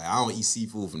time, she's like, I don't eat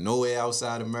seafood from nowhere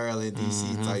outside of Maryland,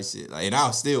 D.C. type shit. Like, and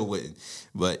I still wouldn't.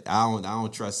 But I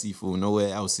don't trust seafood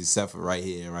nowhere else except for right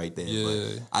here and right there. Yeah.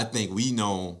 But I think we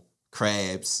know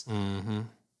crabs,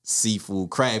 seafood,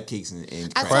 crab cakes,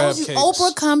 and I crab told you, cakes.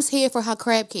 Oprah comes here for her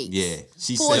crab cakes. Yeah,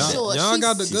 she For said sure. that. Y'all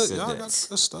got the She good. said Y'all that. got the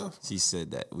good stuff. She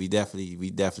said that. We definitely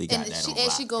got that on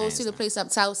lock. She goes to the place up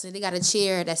Towson. They got a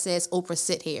chair that says Oprah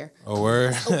sit here. Oh,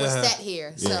 word. Oprah sat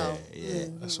here. So Yeah.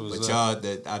 That's what's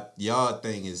But up. y'all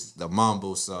thing is the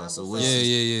mambo sauce. So what's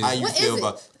Yeah. how you What feel is it?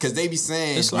 about? Because they be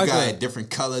saying It's you like got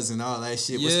different colors and all that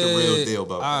shit. What's the real deal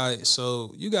about? All right,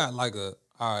 so you got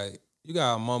you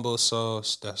got a mumbo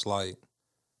sauce that's like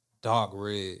dark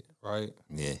red, right?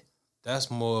 Yeah. That's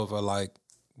more of a like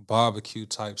barbecue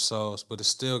type sauce, but it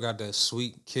still got that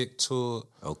sweet kick to it.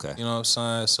 Okay. You know what I'm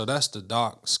saying? So that's the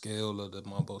dark scale of the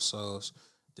mumbo sauce.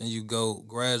 Then you go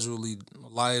gradually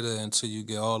lighter until you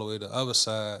get all the way to the other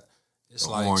side. It's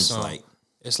like orange light.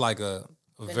 It's like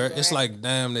it's like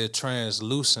damn near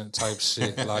translucent type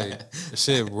shit. Like the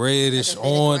shit reddish, Like a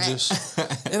vinaigrette.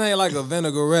 orangish. It ain't like a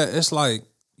vinaigrette. It's like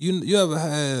you ever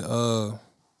had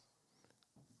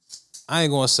I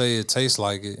ain't gonna say it tastes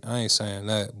like it. I ain't saying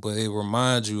that, but it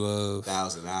reminds you of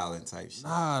Thousand Island type shit.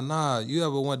 Nah. You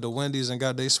ever went to Wendy's and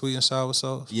got their sweet and sour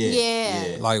sauce?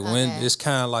 Yeah. Like when Okay. it's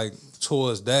kind of like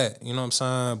towards that, you know what I'm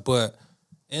saying? But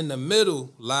in the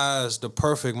middle lies the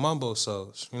perfect mumbo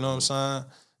sauce. You know what I'm saying?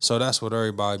 So that's what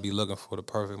everybody be looking for, the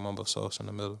perfect mumbo sauce in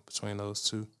the middle between those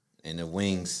two. And the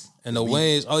wings. And the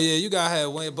wings, oh yeah, you gotta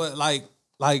have wings, but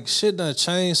like shit done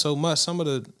changed so much. Some of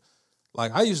the,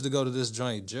 like I used to go to this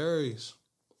joint, Jerry's,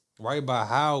 right by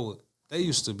Howard. They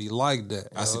used to be like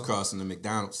that. That's yo. across from the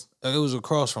McDonald's. It was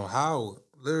across from Howard,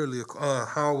 literally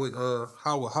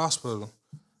Howard Hospital.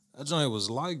 That joint was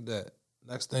like that.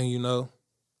 Next thing you know,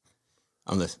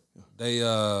 I'm listening. they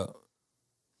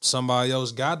somebody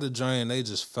else got the joint and they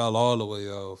just fell all the way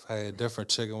off. Had different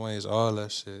chicken wings, all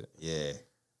that shit. Yeah.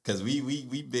 Cause we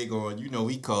big on, you know,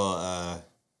 we call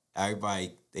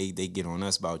everybody they get on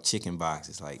us about chicken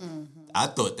boxes. Like I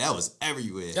thought that was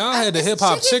everywhere. Y'all had the It's hip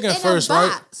hop chicken in a first, right?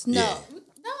 box. No. Yeah.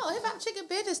 No, hip hop chicken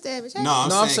been established. No, I'm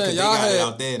No, I'm saying saying 'cause they y'all got it had-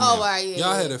 out there now. Oh, all right, yeah.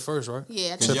 Y'all yeah. had it first, right?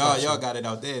 Yeah, I Cause took y'all got it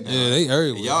out there now. Yeah, they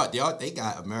everywhere. Y'all they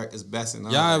got America's best and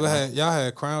all Y'all that. ever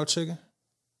had Crown chicken?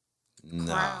 Nah.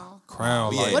 Crown. Crown,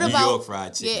 We like had What New about- York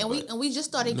fried chicken. Yeah, but and we just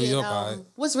started New getting York, alright.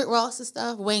 what's Rick Ross's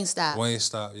stuff? Wingstop.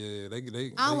 Wingstop, yeah.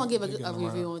 They I don't want to give they a getting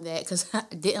review around. on that because I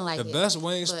didn't like The it. best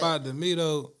wing but- spot to me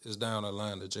though is down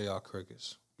Atlanta, JR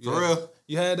Crickets. For real?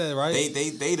 You had that, right? They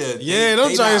the Yeah, them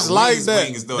they joints not like wings, that.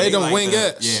 wings, though. They them like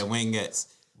wingettes. Yeah, wingettes.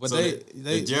 But So they-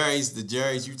 the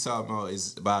Jerry's you talking about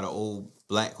is about an old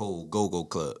Black Hole Go-Go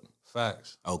club.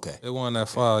 Facts. Okay. They won that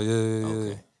fire, yeah.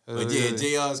 Okay. But yeah,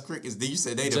 JR's Crickets, you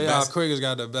said they the JR best. Crickets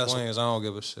got the best wings. I don't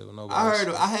give a shit with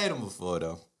nobody. I had them before though.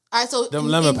 All right, so Them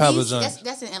in lemon pepper DC, joints.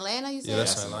 that's in Atlanta, you said? Yeah,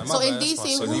 that's Atlanta. So My in bad, that's my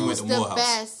DC, city. You went who's to the Morehouse.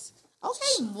 best?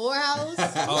 Okay, Morehouse.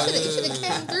 You should have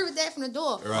came through with that from the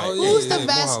door. Right. Oh, yeah, Who's yeah, the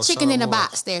best Morehouse, chicken in a Morehouse.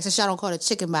 box there? Since y'all don't call it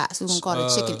chicken box, we're going to call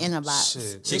it chicken in a box.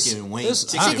 Shit. Chicken and wings.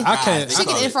 It's- Chicken and I fries. can't- They Chicken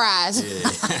call and it- fries.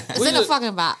 Yeah. It's We in a just-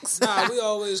 fucking box. Nah, we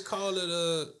always call it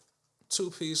a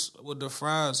 2-piece with the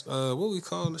fries. What we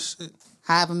call the shit?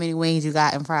 However many wings you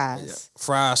got in fries.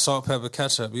 Fried salt, pepper,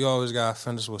 ketchup. You always gotta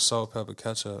finish with salt, pepper,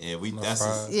 ketchup. Yeah, No that's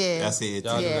fries. Yeah. That's it.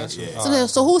 Y'all do Yeah. that too? Yeah. Alright,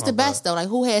 So who's my the bad. best though? Like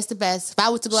who has the best? If I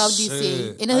was to go out DC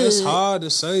Shit. in the hood, It's hard to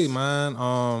say, man.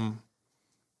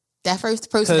 that first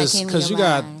person that came to Cause your you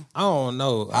got, mind. I don't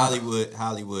know,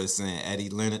 Hollywood saying Eddie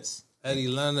Lennox. Eddie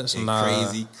Lennox, And nah,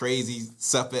 crazy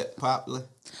Suppet Poplar.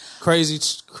 crazy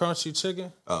crunchy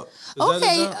chicken. Oh. Is that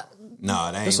Okay, a jump? No,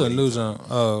 that ain't It's a what new he- jump.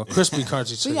 Crispy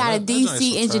crunchy chicken. we got a That joint's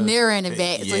DC some engineer in the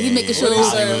back, so he Yeah, making yeah. sure What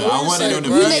he say? Hollywood. What I he wanted say, him to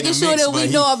bro? be he in making the sure mix, that we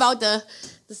but know about the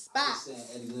spot. Saying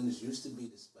Eddie Lennox used to be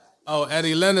the spot. Oh,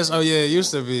 Eddie Lennox. Oh yeah, it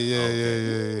used to be.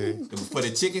 Yeah. For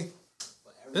the chicken?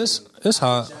 It's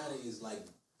hot. China is like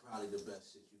probably the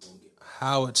best shit you gonna get.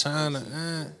 Howard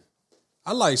China.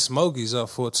 I like Smokies up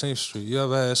 14th Street. You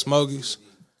ever had Smokies?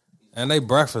 And they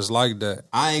breakfast like that.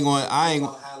 I ain't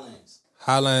Highlands.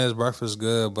 Highlands breakfast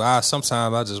good, but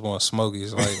sometimes I just want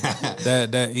Smokies, like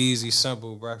that easy,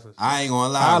 simple breakfast. I ain't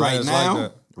gonna lie. Highlands Right now, like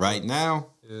that. right now,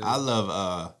 I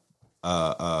love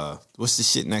what's the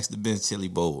shit next to Ben's Chili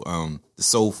Bowl? The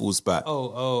soul food spot.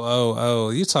 Oh!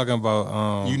 You talking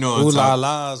about You know what I'm ooh la talking-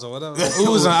 la's or whatever?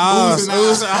 Oohs and ahs,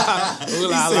 oohs and ahs, ooh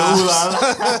la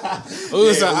la's,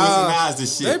 oohs and ahs. The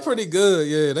shit. They pretty good,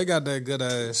 yeah. They got that good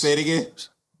ass. Say it again.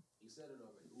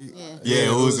 Yeah. Yeah,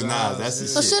 oohs oohs and and ahs. ahs, That's the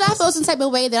So shit. should I feel some type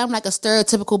of way that I'm like a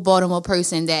stereotypical Baltimore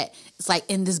person that it's like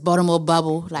in this Baltimore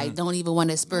bubble, like don't even want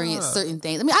to experience certain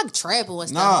things. I mean, I can travel and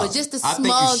stuff, Nah, but just the I think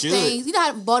you small should. things. You know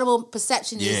how Baltimore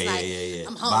perception Yeah, is yeah, like, yeah.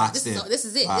 I'm home. Boxed This in.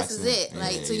 is it. Boxed This is in. it.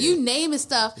 Like Yeah, so, yeah. you naming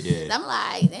stuff. Yeah. And I'm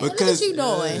like, damn, look what you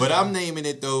doing. But I'm naming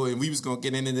it though, and we was gonna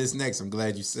get into this next. I'm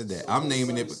glad you said that. I'm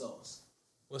naming it. Sauce.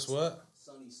 What's what?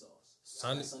 Sunny sauce.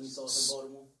 Sunny- Sunny sauce in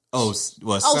Baltimore. Oh,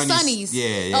 well, Oh, Sonny's. Sonny's.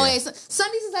 Yeah. Oh, yeah.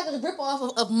 Sonny's is like a rip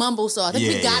off of mumble sauce. I think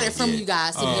we Yeah, got yeah, it from yeah. you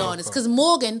guys, to be Oh, honest. Because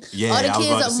Morgan, Yeah, all the I was kids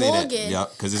about to up say Morgan. that.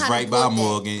 Yep, because it's kinda right by brought that.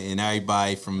 Morgan, and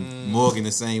everybody from Morgan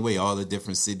the same way. All the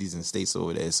different cities and states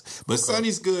over there. But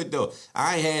Sonny's good though.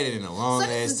 I ain't had it in a long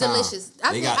Sonny's ass is time. delicious.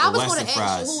 They got I the was going Western to fries.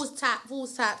 ask you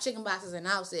who's top chicken boxes in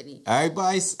our city.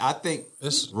 Everybody's. I think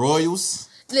It's- Royals.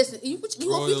 Listen, you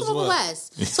Royals from the what?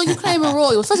 West, so you claiming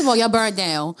Royals. First of all, y'all burned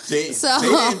down. They So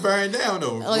didn't burn down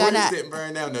though. Oh, y'all Royals not. didn't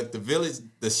burn down. The village,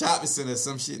 the shopping center,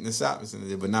 some shit in the shopping center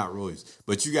there, but not Royals.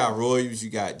 But you got Royals, you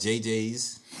got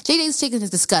JJ's. JJ's chicken is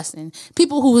disgusting.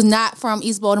 People who is not from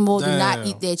East Baltimore do not Damn.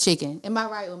 eat their chicken. Am I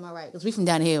right or am I right? Because we from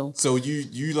down the hill. So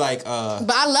you like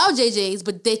But I love JJ's,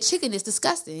 but their chicken is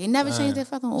disgusting. They never change their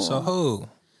fucking oil. So who?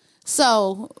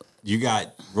 So you got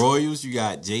Royals, you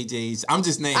got JJ's. I'm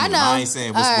just naming I them. know. I ain't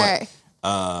saying what's All what.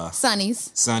 right.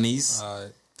 Sonny's. Sonny's. All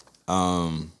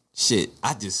right. shit,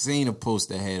 I just seen a post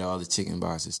that had all the chicken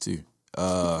boxes too.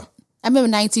 I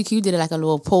remember 92Q did like a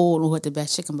little poll on what the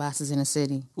best chicken boxes in the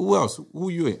city. Who else? Who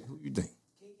you in? Who you think?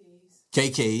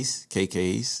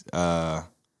 KK's.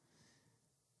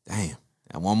 Damn.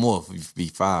 And one more for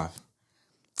B5.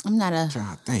 I'm not a...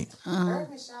 Trying to think.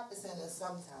 Urban shopping centers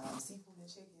sometimes, seafood and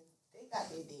chicken, they got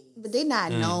their days. But they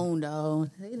not known though.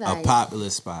 They like, A popular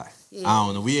spot. Yeah. I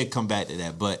don't know. We had come back to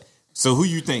that, but so who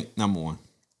you think number one?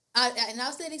 and I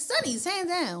was saying Sonny's, hands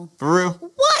down. For real?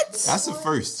 What? That's a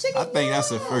first. I think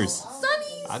that's a first.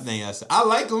 Sonny's? I think that's. I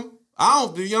like them. I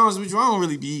don't. To be honest with you, I don't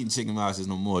really be eating chicken boxes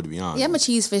no more. To be honest. Yeah, I'm a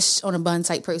cheese fish on a bun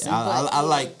type person. I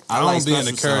like. I like don't be in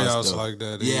the special carryouts sauce, though. like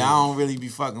that Yeah, either. I don't really be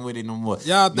fucking with it no more.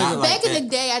 Yeah, I think Not it- like Back in that. the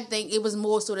day, I think it was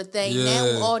more sort of thing. Yeah.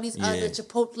 Now all these Yeah. other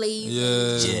Chipotle's, Yeah.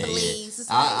 and Yeah, Chick-fil-A's. It's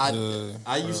yeah. like,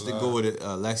 I used to go with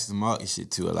Lexus Market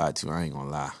shit too a lot too. I ain't gonna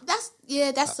lie.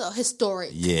 that's a historic.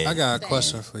 Yeah. I got a Dang.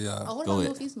 question for y'all. Oh, hold Go on, ahead.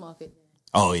 Northeast Market.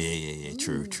 Oh yeah.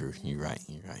 True. You're right.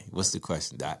 What's the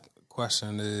question, Doc?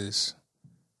 Question is,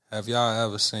 have y'all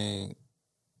ever seen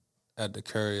at the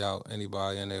carryout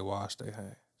anybody and they wash their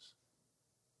hands?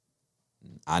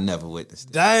 I never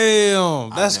witnessed that.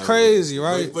 Damn, I that's never crazy,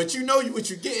 witnessed- right? But you know what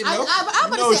you're getting, though.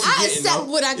 I'm You know about to say, what I you're getting, accept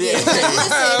though. what I get.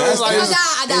 Yeah. It's like,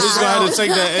 I you just gonna have to take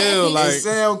that L, It like.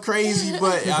 sound crazy,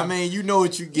 but I mean, you know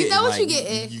what you get. know what like, you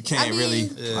getting. You can't I mean- really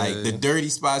Yeah. like the dirty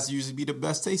spots usually be the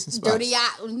best tasting spots. Dirty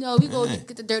yak. No, we go Yeah.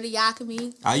 get the dirty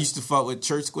yakami. I used to fuck with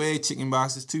Church Square chicken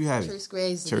boxes too heavy. Church Square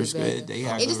is Church Square, they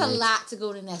have It's just a good- lot to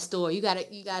go in that store. You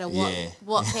gotta walk, Yeah.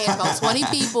 walk past about 20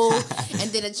 people,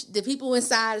 and then the people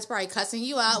inside is probably cussing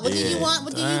you out. What do you Yeah. want?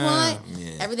 What do you Damn. want?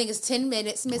 Yeah. Everything is 10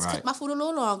 minutes. Miss, Right. cook my food a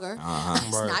little longer. It's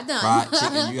Right. not done. Fried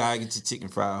chicken, you gotta get your chicken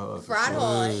fried hard. for Fried sure.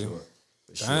 hard.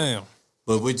 For sure. Damn.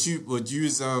 But what you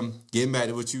was getting back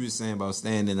to what you was saying about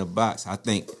staying in the box, I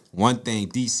think one thing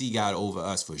DC got over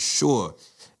us for sure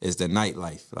is the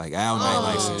nightlife. Like our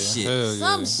nightlife some shit. Hell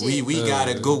yeah. Some shit. We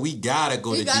gotta go. We gotta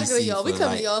go We to gotta DC. go, y'all. We for, come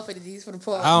like, to y'all for these for the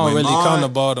party. I don't When really Mar- come to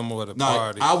Baltimore to No,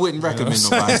 party. I wouldn't recommend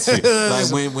nobody to.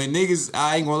 Like when niggas,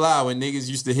 I ain't gonna lie, when niggas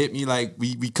used to hit me like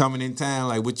we coming in town,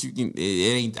 like what you can, it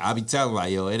ain't. I be telling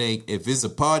like yo, it ain't. If it's a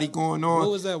party going What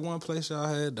on, was that one place y'all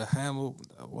had? The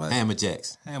what? Hammer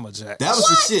Jacks. Hammer Jack. That was What?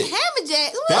 the shit.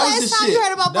 Hammerjack? When That the was last the time shit. you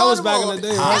heard about That was Baltimore? back in the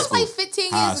day. High That was school. like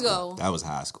 15 High years school. ago. That was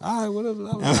high school. All right, whatever.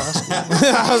 That was high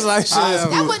school. I was like, shit.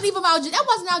 That wasn't even that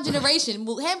wasn't our generation.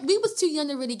 We was too young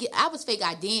to really get. I was fake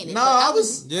IDing it. No, but I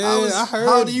was. Yeah, I heard.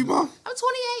 How old are you, Mom? I'm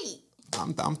 28.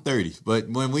 I'm 30. But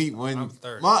when I'm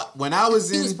 30. when I was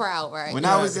He in was proud, right? when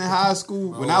I was in high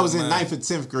school, when I was in man. 9th and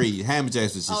 10th grade, Hammer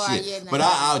Jacks was the Oh, shit. right, yeah, but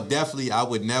I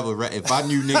would never if I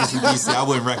knew niggas from DC, I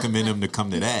wouldn't recommend them to come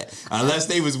to that unless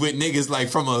they was with niggas like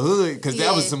from a hood, because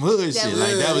that was Yeah, some hood that shit. was-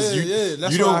 Like that was Yeah, you. yeah,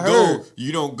 that's you what I don't go. heard.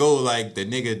 You don't go like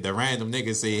the random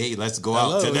nigga say, hey, let's go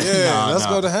out Hello, to the. yeah, Nah, let's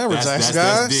go to Hammer Jacks, That's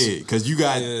guys. big because you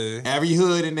got Yeah. every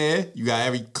hood in there, you got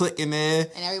every clique in there.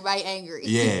 And everybody angry.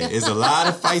 Yeah, it's a lot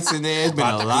of fights in there. It's been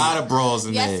a lot of brawls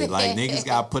in Yes, there. Like it niggas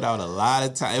got put out a lot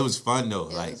of time. It was fun though.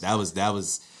 Like that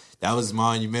was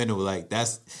monumental. Like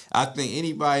I think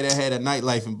anybody that had a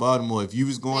nightlife in Baltimore, if you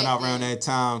was going out around that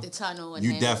time, The tunnel and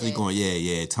you Hammer definitely Jack. going.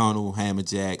 Yeah, Tunnel, Hammer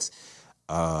Jacks,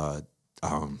 the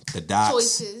Docks,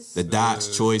 Choices. the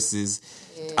Docks choices.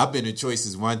 I've been to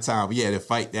Choices one time. We had a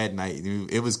fight that night.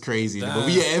 It was crazy, but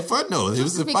we had fun though. It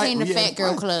was a It fight. became the We had Fat Girl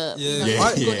fun. Club. Yeah, You know, Yeah,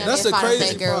 fight- you go yeah. down That's there the and find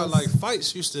crazy fat part. girls. Like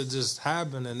fights used to just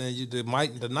happen, and then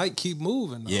the night keep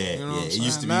moving. Though. Yeah, you know what I'm it saying?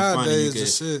 used to be funny. Nowadays, You the could,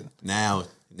 shit. now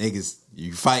niggas,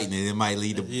 you fighting and it might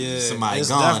lead to Yeah, somebody it's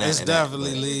gone. it's after that,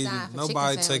 definitely but- leading. Niggas dying for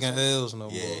Nobody chicken taking L's no more.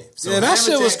 Yeah. Yeah, So that Hammer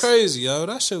shit was Jacks- crazy, yo.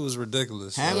 That shit was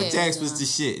ridiculous. Hammer Yeah, Jacks was the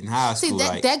shit in high See, school. that,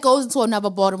 like, that goes into another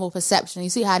Baltimore perception. You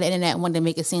see how the internet wanted to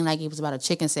make it seem like it was about a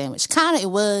chicken sandwich. Kind of it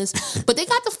was, but they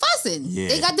got the fussing. Yeah.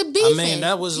 They got the I beefing. mean,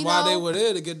 that was you why know? they were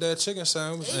there to get that chicken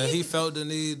sandwich, and he felt the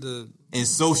need to. and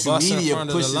social bust in media front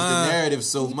of the pushes the, line. narrative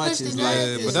so You much. push the It's narrative. like,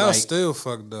 Yeah, it's but that was like- still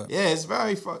fucked up. yeah, it's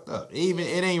very fucked up. Even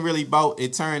it ain't really about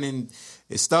it turning.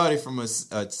 It started from a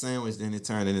sandwich, then it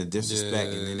turned into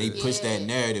disrespect, and then they push that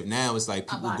narrative. Now it's like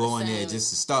people About go the in there sandwich. just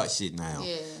to start shit now.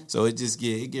 Yeah. So it just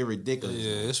get ridiculous.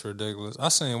 Yeah, it's ridiculous. I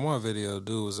seen one video.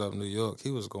 Dude was up in New York.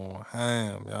 He was going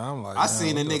ham. Yeah, I'm like, I damn,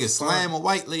 seen a what the nigga fuck? slam a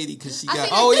white lady because she got. seen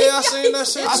Oh yeah, I seen that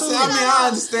shit too. I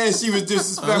understand she was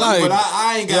disrespectful, Like, but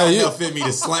I ain't got yeah, you- enough in me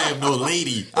to slam no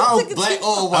lady. I don't black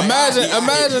or white.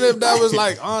 Imagine if that was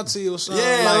like auntie or something.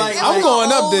 Yeah, like, like- I'm like going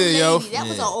An up old there, yo. lady. That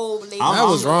was an old lady. I'm- That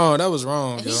was wrong. That was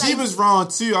wrong, yo. She was wrong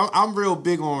too. I'm real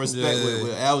big on respect Yeah.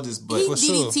 with elders, but he For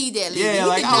sure. DDT that lady. yeah, He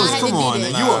like did I not was. have to Come do on,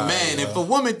 that. now, you a Nah, man. yeah. If a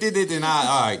woman did it, then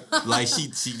all right. Like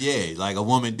she, yeah, like a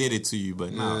woman did it to you,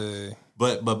 but no. Yeah.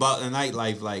 But about the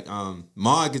nightlife, like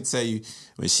Ma could tell you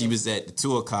when she was at the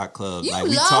 2 o'clock club. You like we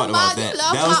love talked about my, that. you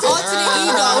love That my was alternate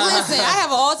ego. Listen, I have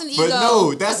an alternate ego. But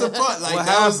no, that's a part. Like What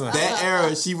that was happened? that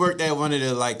era. She worked at one of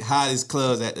the like hottest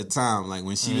clubs at the time. Like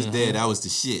when she was there, that was the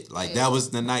shit. Like that was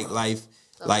the nightlife.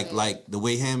 Like the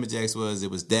way Hammerjacks was,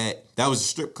 it was that. That was a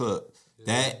strip club.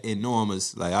 That and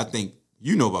Norma's. Like I think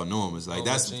you know about Norma's. Like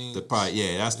Norma that's Jeans. the part.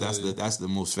 Yeah, that's the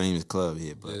most famous club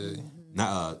here. But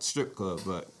not strip club.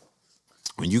 But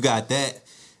when you got that,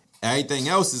 everything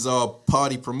else is all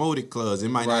party promoted clubs. It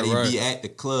might not even be at the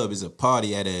club. It's a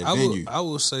party at a venue. I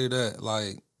will say that,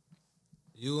 like,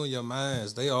 you and your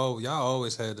mans, y'all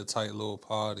always had the tight little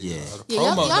party. Yeah. The Yeah,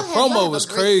 promo, y'all the have a promo was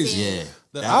great crazy. scene.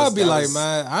 Yeah. I'd be like,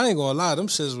 man, I ain't gonna lie, them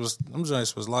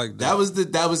joints was like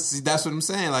that. That's what I'm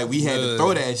saying. Like we had to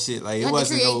throw that shit. Like You it have to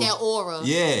wasn't create no, that aura.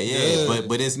 Yeah.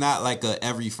 But it's not like a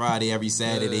every Friday, every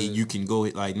Saturday you can go.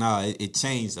 Like nah, it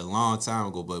changed a long time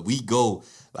ago. But we go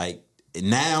like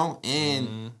now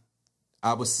and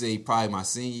I would say probably my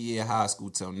senior year of high school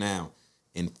till now.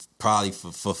 And probably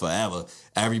for forever,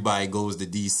 everybody goes to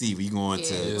DC. We going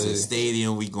to the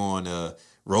stadium. We going to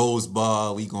Rose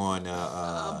Bar. We going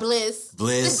to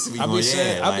Bliss. We I going, be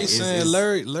saying, it's-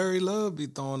 Larry Love be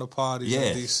throwing a party in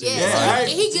DC. Yeah, Yeah, and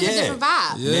he gives a different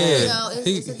vibe. Yeah, You know,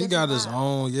 it's a he got different his vibe.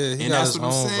 own. Yeah, he and got that's his what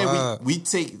I'm own saying. vibe. We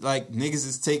take like niggas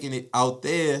is taking it out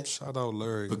there. Shout out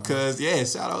Larry man. Because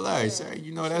shout out Larry. Sure,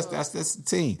 you know that's the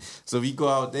team. So we go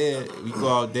out there,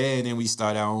 and then we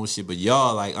start our own shit. But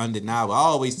y'all like undeniable. I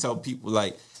always tell people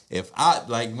like if I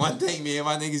like one thing me and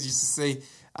my niggas used to say.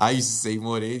 I used to say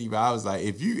more than anybody. I was like,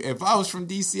 if I was from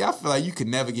DC, I feel like you could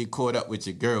never get caught up with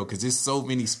your girl because there's so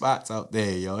many spots out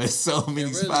there, yo. There's so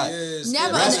many spots.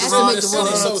 Never Restaurants, underestimate the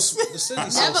woman. The city's so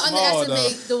Never small,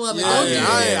 underestimate though. the woman. Yeah, Don't do yeah,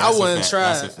 that. I That's a wouldn't fact. try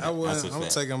That's a it. fact. I wouldn't. That's a I'm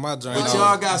fact. taking my joint. But on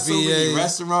y'all got so many VA.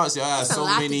 restaurants. Y'all got It's a so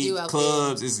lot to many do out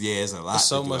clubs. It's a lot. There's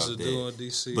so to do much out to there. do in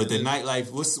DC. But the and nightlife,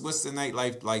 what's the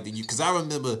nightlife like? Because I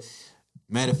remember,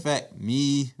 matter of fact,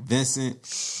 me, Vincent,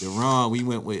 Deron, we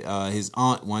went with his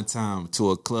aunt one time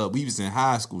to a club. We was in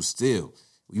high school still.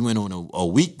 We went on a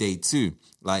weekday too.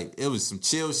 Like it was some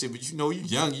chill shit, but you know you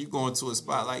young, you going to a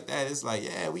spot like that. It's like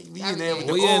we in there with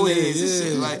the We in old there, heads and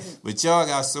shit. yeah. Like, but y'all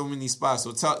got so many spots.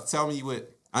 So tell me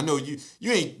what. I know you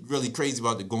ain't really crazy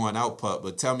about the going out part,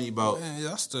 but tell me about. Man,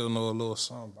 I still know a little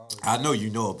something about it. I know you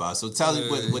know about it. So tell me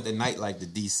what the night like the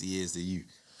DC is to you.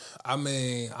 I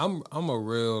mean, I'm a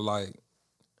real like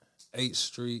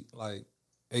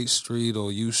 8th Street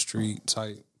or U Street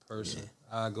type person.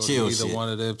 I go Chill to either shit. one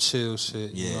of them chill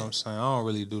shit. You Yeah. know what I'm saying? I don't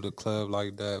really do the club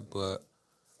like that, but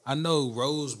I know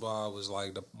Rose Bar was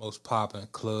like the most popping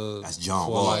club. That's John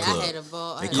for, Wall like, Club. I had a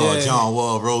ball. They call John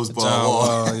Wall Rose Bar John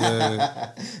Wall. Wall,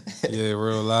 yeah,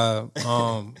 real live.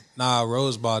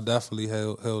 Rose Bar definitely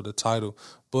held the title.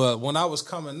 But when I was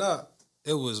coming up,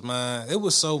 it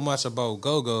was so much about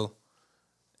go-go.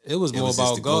 It was more was just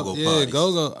about the go-go. go-go Yeah, parties.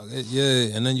 go-go.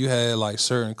 Yeah, and then you had like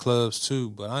certain clubs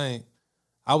too. But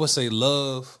I would say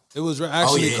Love. It was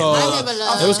actually yeah. called. I remember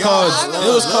Love. It was I called. remember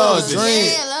It was Love. called Yeah,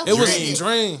 Dream. Love It was Dream.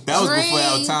 Dream. That was before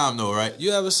our Dream. time though, right?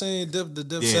 You ever seen the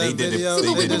Dipset Yeah, they did the- video? See,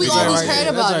 See, but They did we the always joint. heard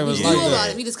That about joint it. We was knew like about that.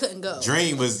 it. We just couldn't go.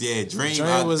 Dream was Dream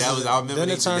I was- I remember then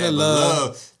they it did turned that, to but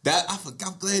Love.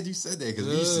 I'm glad you said that because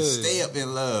we used to Yeah. stay up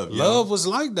in Love. yo. Love was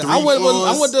like that. Three I went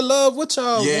floors. to Love with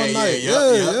y'all Yeah, one yeah, night.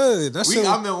 yeah. That I shit.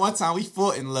 remember one time we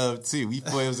fought in Love too. We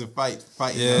fought. It was a fight.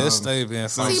 Yeah, it stayed being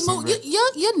fun. See, Mo,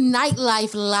 your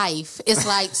nightlife life is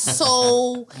like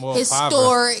so More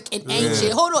historic and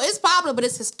ancient. Hold on, it's popular, but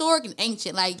it's historic and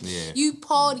ancient. Like Yeah. you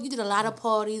did a lot of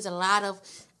parties, a lot of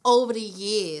over the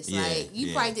years. Like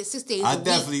you probably did 6 days. I a week.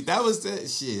 definitely that was that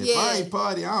shit. If Yeah. I ain't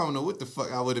party, I don't know what the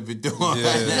fuck I would have been doing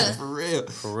Yeah. right now, for real.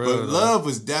 real, But though. Love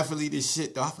was definitely the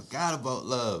shit though. I forgot about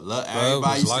Love. Everybody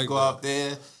was used to like go that. out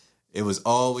there. It was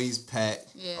always packed.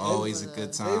 Yeah, always it a was.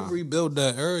 good They time. rebuilt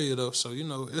that area though, so you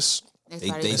know it's That's they-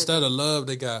 probably they- good. instead of Love,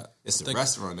 they got It's a they-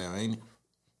 restaurant now, ain't it?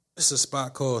 It's a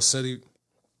spot called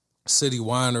City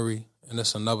Winery, and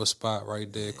it's another spot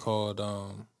right there called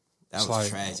That it's was like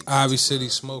tragic. Ivy City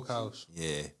Smokehouse.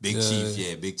 Yeah, Big Yeah. Chief.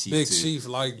 Yeah, Big Chief. Big too. Chief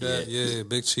like that. Yeah. Yeah,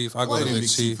 Big Chief. I go I've to been Big Big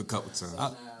Chief. Chief a couple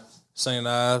times. St.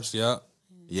 Ives, yeah.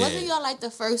 Yeah. Wasn't y'all like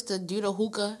the first to do the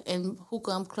hookah and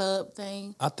hookah club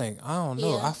thing? I don't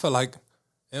know. Yeah. I feel like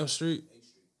M Street,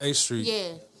 A Street.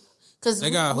 Yeah. Because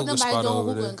They got a hookah nobody spot doing over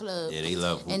hookah there. and club. Yeah, they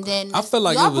love hookah. And then I feel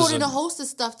like y'all it was brought in a- a host of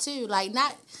stuff too, like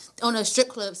not on a strip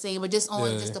club scene, but just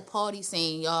on Yeah. just the party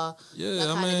scene. Y'all, Yeah, y'all I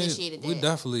kind of mean, initiated that. we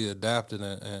definitely adapted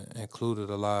and included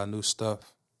a lot of new stuff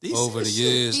These over the shit.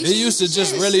 years. These It used to shit.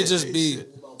 just really Shit, just they be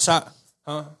shit. chop,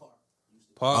 huh?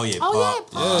 Park. Oh yeah, Oh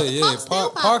Park. yeah, Yeah, Park's still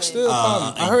Park still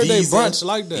popping. I heard they Ibiza. brunch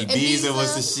like that. Ibiza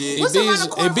was the shit. What's around the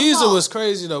corner from Ibiza Park? was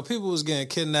crazy though. People was getting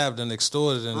kidnapped and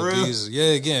extorted in For real? Ibiza.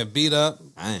 Yeah, getting beat up,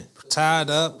 Man,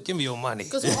 tied up. Give me your money.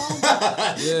 Cause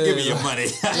all- give me your money.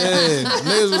 Yeah,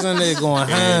 niggas was in there going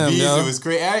ham, Ibiza yo. was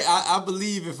crazy. I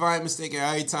believe, if I ain't mistaken,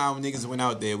 every time niggas went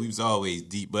out there, we was always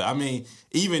deep. But I mean,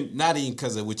 not even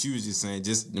because of what you was just saying.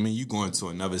 Just, I mean, you going to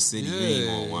another city, you ain't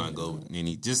Yeah. gonna want to go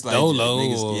any. Just like Dolo,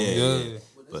 niggas, or- yeah.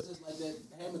 But it's just like that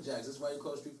Hammer Jacks. It's right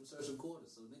across the street from Certain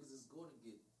Quarters. So niggas is going to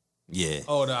get. Yeah.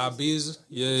 Oh, the Ibiza?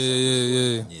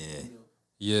 Yeah.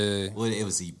 Yeah. Well, it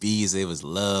was Ibiza, it was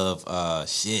Love,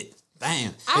 shit.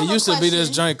 Damn. I have It a used to be this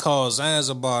question. joint called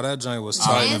Zanzibar. That joint was I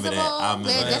tight. remember that. I remember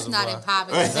Man, that. that's not in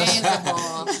popular.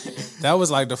 Zanzibar. That was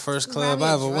like the first club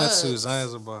I ever went to, drugs.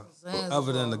 Zanzibar. Zanzibar.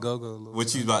 Other than the Go-Go.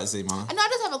 What you about to say, Mom? I know I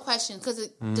just have a question because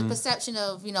the perception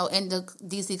of, in the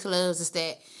DC clubs is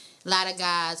that a lot of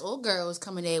guys or girls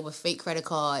come in there with fake credit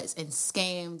cards and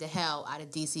scam the hell out of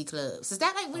DC clubs. Is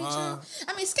that like really true?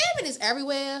 I mean, scamming is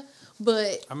everywhere,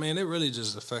 but I mean, it really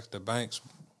just affect the banks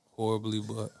horribly,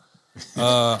 but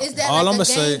is that all like I'ma a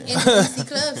say- game in DC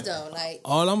clubs though? Like,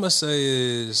 all I'm gonna say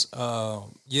is,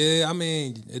 yeah, I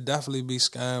mean, it definitely be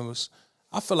scammers.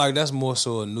 I feel like that's more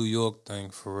so a New York thing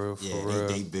for real. Yeah,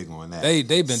 they big on that. They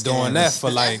been doing that for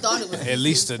like thought it was at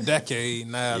least a decade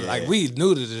now. Yeah. Like we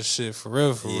new to this shit for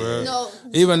real. no,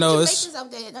 Even though it's Jamaicans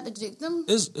out there, not the them.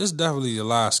 it's definitely a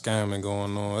lot of scamming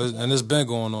going on, and it's been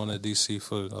going on in DC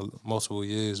for multiple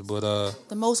years. But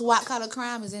The most white collar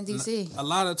crime is in DC. a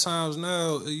lot of times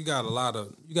now you got a lot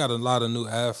of new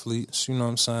athletes. You know what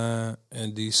I'm saying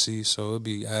in DC, so it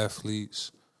be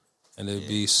athletes. And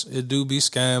it do be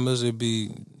scammers. It be,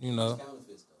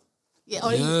 Counterfeits though. Yeah,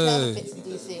 or Yeah. counterfeits in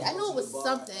DC. I knew it was Bar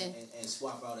something. and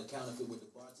swap out a counterfeit with the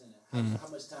bartender. How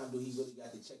much time do he really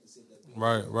got to check to see if that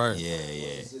thing? right.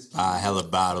 Yeah. Hella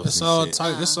bottles. It's and all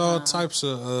shit. It's all types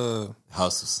of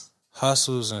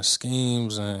Hustles. and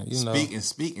schemes, and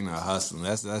Speaking of hustling,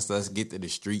 let's get to the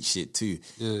street shit too.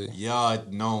 Yeah. Y'all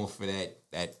known for that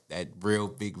real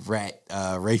big rat,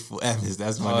 Rayful Evans.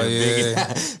 That's one of the yeah.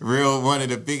 biggest, one of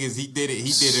the biggest. He did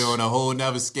it on a whole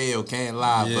nother scale. Can't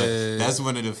lie, Yeah. but that's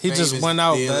one of the. He famous just went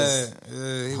out dealers. bad.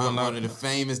 Yeah, he One went out. of the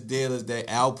famous dealers that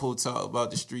Alpo talk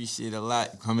about the street shit a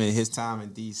lot. Coming his time in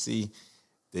DC,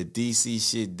 the DC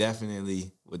shit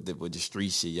definitely with the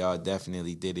street shit. Y'all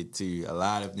definitely did it too. A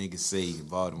lot of niggas say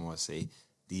Baltimore say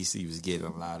DC was getting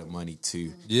a lot of money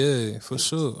too. Yeah, for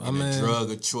sure. I And mean, the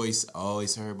drug of choice, I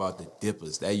always heard about the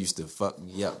dippers. That used to fuck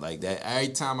me up like that. Every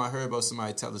time I heard about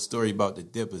somebody tell a story about the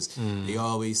dippers, they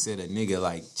always said a nigga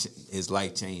like his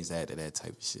life changed after that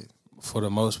type of shit. for the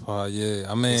most part, yeah.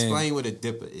 I mean, Explain what a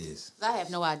dipper is. I have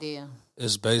no idea.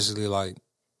 it's basically like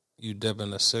you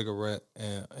dipping a cigarette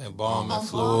and embalming Oh,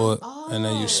 fluid, oh. and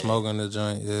then you smoking the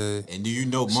joint. Yeah, And do you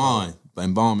know Mon? But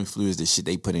embalming fluid is the shit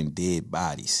they put in dead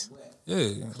bodies. yeah,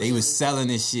 They was selling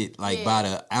this shit like by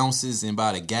the ounces and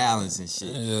by the gallons and shit.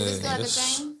 Is it still yeah. the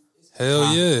same?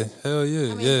 Hell yeah. I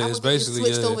mean, Yeah, I it's would think basically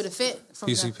it switched over to fit from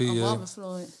PCP, the yeah. embalming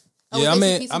fluid. Oh, Yeah, I is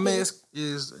mean, it I PCP? mean,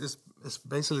 it's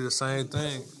basically the same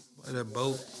thing. They're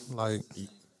both like,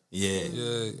 Yeah.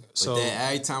 yeah. But So then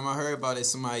every time I heard about it,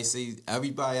 somebody say,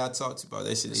 everybody I talked to about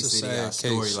that shit, they It's a say they got a sad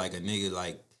story case. like a nigga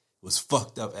like was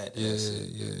fucked up at that yeah, shit.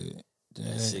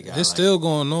 yeah. shit got It's like- still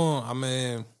going on. I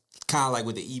mean, Kind of like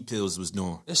what the E-pills was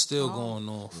doing. it's still going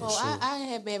on for Well, sure. I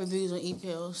had bad reviews on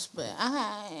e-pills, but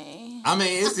I I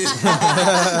mean, it's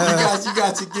just, you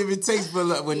got your give and takes, but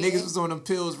look, when niggas was on them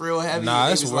pills real heavy, Nah,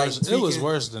 they it's was worse. like It was tweaking.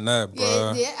 worse than that, bro.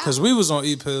 Yeah, yeah, Because we was on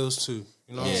e-pills too.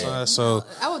 You know what I'm saying? So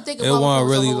I would think it about wasn't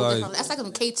was a really whole like different- that's like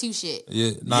some K2 shit.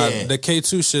 yeah, Yeah. the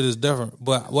K2 shit is different.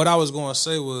 But what I was going to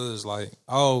say was like,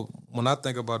 when I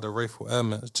think about the Rayful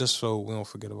Edmonds, just so we don't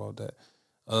forget about that,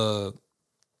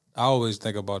 I always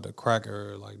think about the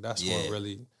cracker. Like that's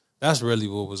really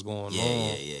what was going on.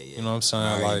 Yeah. You know what I'm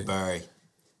saying? Like Barry.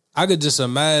 I could just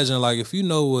imagine, like, if you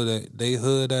know where they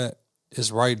hood at,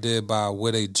 it's right there by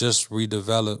where they just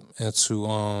redeveloped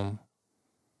into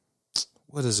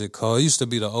what is it called? It used to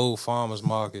be the old farmers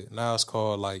market. Now it's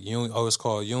called like it's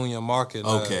called Union Market.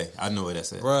 now. Okay, I know where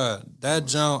that's at. Bruh, that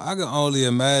joint, I can only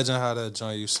imagine how that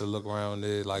joint used to look around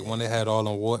there. Like when they had all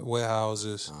them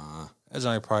warehouses. That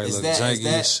joint probably looked janky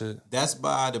as shit. That's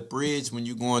by the bridge when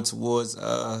you going towards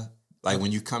like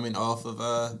when you coming off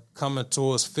of Coming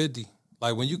towards 50.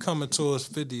 Like when you coming towards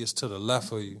 50, it's to the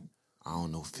left of you. I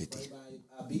don't know 50.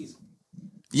 By Ibiza.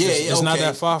 Yeah, It's not okay.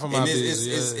 that far from and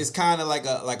Ibiza, it's kind of like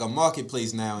a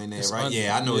marketplace now in there, right?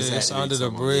 Yeah, I know exactly. It's what you're under the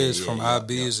talking about. bridge Yeah, from yeah,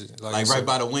 Ibiza. Like it's right a-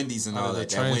 by the Wendy's and all under that.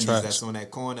 the That train Wendy's tracks. that's on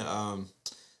that corner.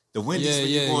 The Wendy's when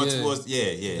you going towards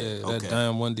that okay.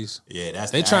 damn Wendy's. Yeah,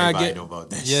 that's They try and everybody get know about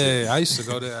that yeah. shit. I used to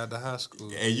go there at the high school.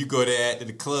 And you go there after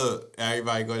the club.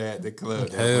 Everybody go there at the club.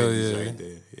 That Hell Wendy's yeah. right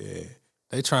there. Yeah.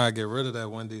 They try and get rid of that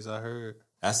Wendy's. I heard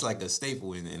That's like a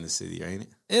staple in the city, ain't it?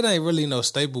 it ain't really no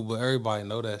staple, but everybody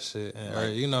know that shit.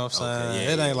 And you know what I'm saying? yeah,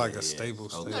 it ain't yeah, like yeah, a staple.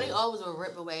 okay. You Staple. know, they always will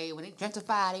rip away. When they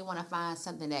gentrify, they want to find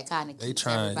something that kind of They keeps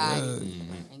trying, everybody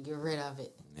and get rid of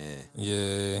it.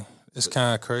 Yeah. It's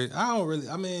kind of crazy. I don't really.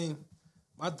 I mean,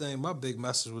 my big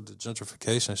message with the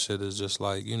gentrification shit is just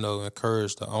like, you know,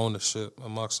 encourage the ownership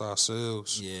amongst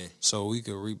ourselves. Yeah. So we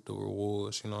can reap the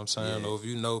rewards. You know what I'm saying? Yeah. Or if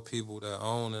you know people that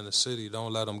own in the city,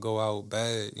 don't let them go out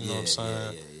bad. You know what I'm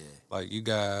saying? Yeah. Like you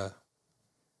gotta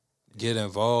get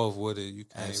involved with it. You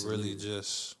can't Absolutely. really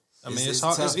just. I It's- mean, it's it's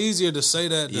hard. tough. It's easier to say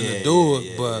that than Yeah, to do it.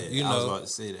 yeah, but yeah. you I was know, about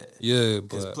to say that. yeah.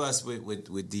 Because But plus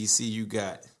with DC, you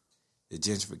got the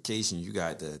gentrification, you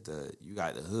got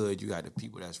the hood, you got the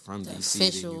people that's from DC,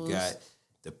 then you officials. got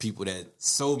the people that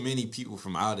so many people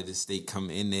from out of the state come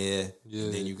in there, Yeah.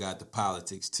 and then you got the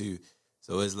politics too.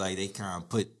 So it's like they kind of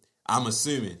put. I'm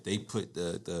assuming they put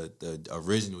the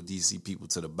original DC people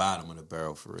to the bottom of the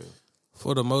barrel for real.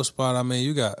 for the most part, I mean,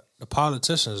 you got the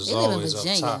politicians is They live in always up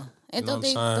Virginia. top. And You know don't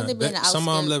they- what I'm don't they be in saying? the Some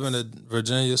of them live outskirts? in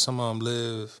Virginia. Some of them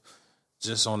live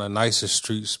just on the nicest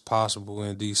streets possible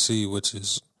in DC, which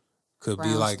is could be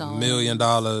like $1 Brownstones. million.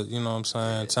 You know what I'm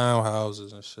saying?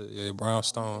 Townhouses and shit. Yeah,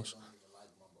 brownstones.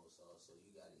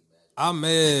 Our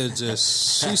mayor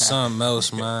just she's something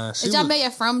else, man. She Is y'all was- mayor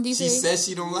from DC? She says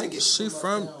she don't like it. She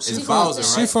from It's Bowser,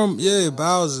 She right? from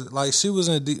Bowser. Like she was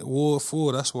in Ward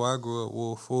 4. That's where I grew up,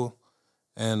 Ward 4.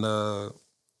 And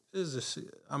is this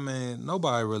shit? I mean,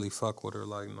 nobody really fuck with her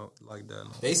like that.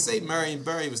 No. They say Marion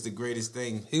Barry was the greatest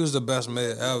thing. He was the best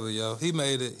mayor ever, yo. He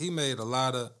made a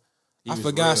lot of. I was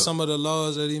forgot real. some of the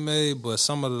laws that he made, but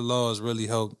some of the laws really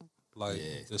helped, like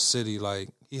the city. Like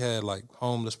he had like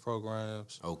homeless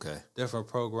programs, Okay. different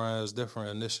programs, different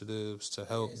initiatives to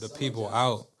help the people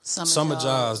out. Summer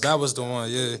jobs. That was the one,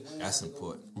 yeah. That's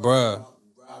important. Bruh,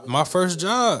 my first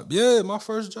job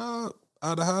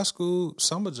out of high school,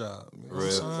 summer job. You know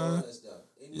what I'm saying?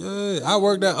 Yeah, I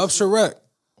worked at Upshur Rec.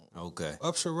 Okay.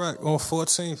 Upshur Rec on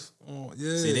 14th.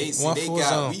 Yeah, See, they 1-4 got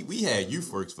zone. we had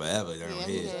youth works forever down Yeah,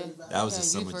 here. we had- That was we the had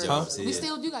summer youth jobs work. here. We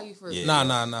still do got you for Yeah. Nah.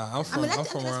 I'm I from mean, I'm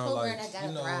that's from that's around program like that got you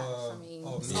a know. thrive. I mean,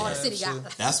 all the yeah, city got.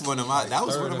 shit. That's one of my that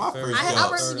was one of my first I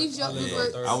jobs. worked with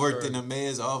youth work. I worked in the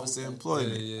mayor's office of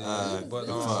employment. But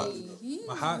fuck.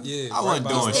 my hot, yeah, I wasn't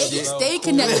right doing by- shit. Stay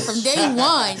connected from day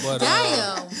one. But,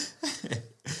 Damn.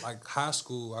 Like high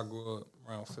school, I grew up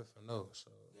around 5th and O, so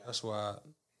that's why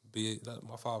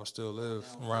my father still lives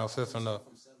around 5th and O.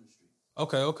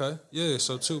 Okay, yeah,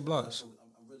 so 2 blocks.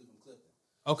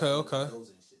 Okay.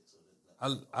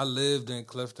 I lived in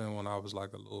Clifton when I was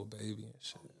like a little baby and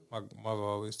shit. My mother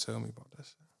always tell me about that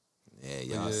shit.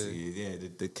 Yeah, y'all see,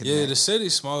 the connect. Yeah, the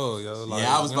city's small, yo. Like,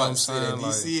 yeah, I was you know about what to say I'm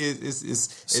that. saying? DC is it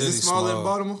City smaller than small.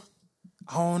 Baltimore?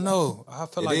 I don't know. I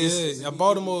feel like is?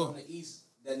 Baltimore. From the east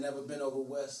that never been over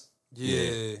west. Yeah.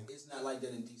 It's not like that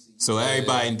in DC. So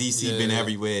everybody in DC been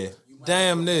everywhere.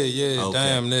 Damn near, yeah. Okay.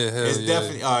 Damn near, hell It's yeah.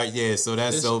 definitely all right. Yeah, so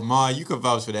that's so Ma, you can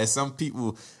vouch for that. Some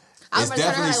people. I was It's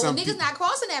about to tell her, definitely well, some. niggas not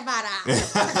crossing that Vada.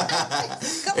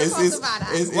 Come It's, across it's, the Vada.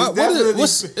 it's What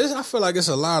definitely. I feel like it's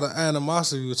a lot of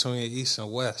animosity between East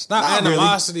and West. Not Not really.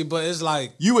 animosity, but it's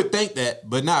like You would think that,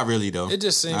 but not really though. it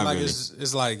just seems Not like really.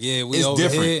 it's like we It's over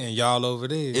different. here and y'all over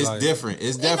there. It's like, different.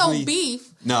 It's Ain't definitely no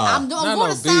beef. No. I'm Not going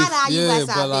no to beef. side eye you Yeah, West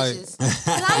but Side like- bitches.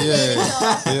 'Cause I get it,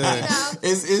 y'all. Yeah. You know?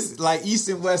 It's like East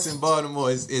and West in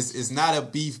Baltimore. It's not a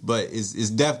beef, but it's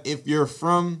if you're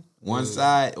from one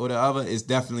side or the other, it's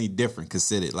definitely different.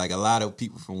 Considered like a lot of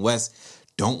people from West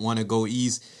don't want to go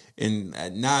East, and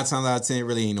 9 times out of 10,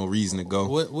 really ain't no reason to go.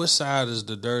 What side is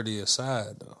the dirtier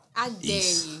side though? I dare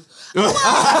you.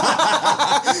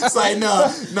 It's like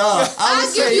no.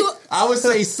 I would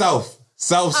say South.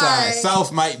 South side. right.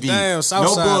 South might be. Damn, South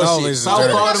no side bullshit. always South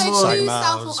dirty. Baltimore. Like, East, nah,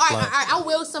 South, I'm just all playing. right, I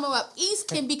will sum them up. East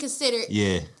can be considered,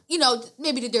 Yeah. you know,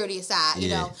 maybe the dirtiest side, you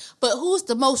Yeah. know. But who's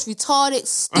the most retarded,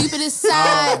 stupidest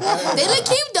side? They look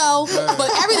cute though, but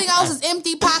everything else is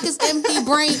empty, pockets empty,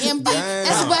 brain empty.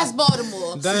 That's West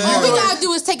Baltimore. Damn. All we gotta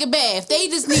do is take a bath. They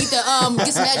just need to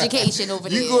get some education over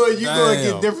there. You go and Damn.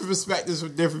 get different perspectives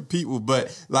from different people,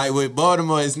 but like with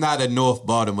Baltimore, it's not a North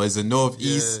Baltimore; it's a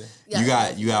Northeast. Yeah.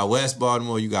 You got West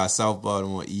Baltimore, you got South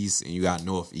Baltimore, East, and you got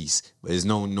Northeast. But it's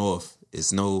no North.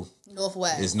 It's no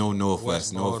Northwest. Northwest.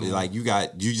 West North Baltimore. like you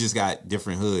just got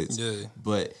different hoods. Yeah.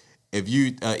 But if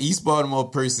you East Baltimore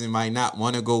person might not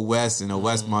want to go west, and a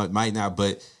West might not.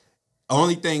 But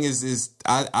only thing is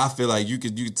I feel like you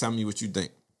could tell me what you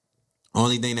think.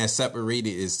 Only thing that separated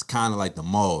is kind of like the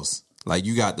malls. Like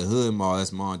you got the Hood Mall,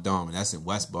 that's Mondawmin, that's in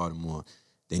West Baltimore.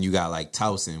 Then you got like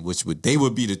Towson, which they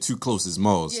would be the two closest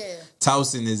malls. Yeah.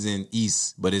 Towson is in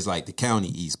East, but it's like the county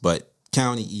East. But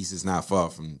county East is not far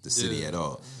from the city at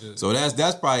all. Yeah. So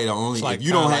that's probably the only. Like if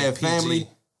you don't have like family,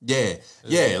 yeah,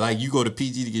 like you go to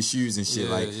PG to get shoes and shit.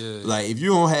 Like if you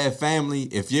don't have family,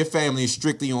 if your family is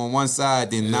strictly on one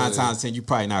side, then 9 times out of 10 you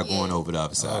probably not going over the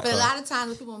other side. But a lot of times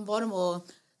with people in Baltimore,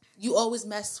 you always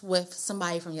mess with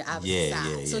somebody from your opposite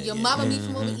side. So your mother be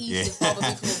from over east, your father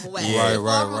be from over west.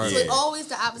 Right. So it's always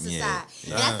the opposite side.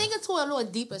 And I think it's a little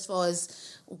deeper as far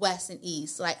as west and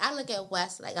east. Like I look at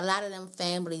west, like a lot of them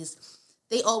families,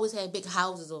 they always had big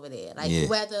houses over there. Like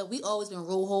whether we always been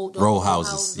row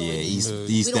houses. Yeah, east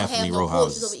we don't definitely have no row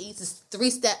houses. Over east, it's 3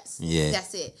 steps. Yeah,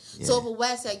 that's it. So over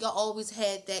west, like y'all always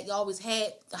had that. Y'all always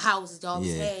had the houses. Y'all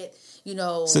always had.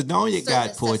 Sedonia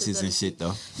got porches and shit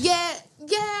though. Yeah,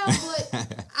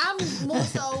 but I'm more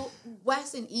so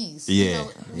west and east. Yeah,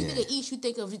 you think of east, you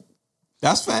think of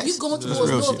that's facts. You going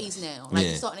towards northeast now, like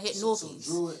you're starting to hit northeast.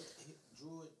 Druid,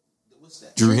 what's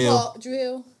that? Drew Hill. Drew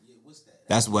Hill. What's that?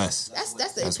 That's west.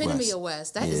 That's the epitome of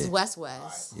west. That is west.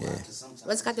 Yeah.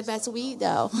 West got the best weed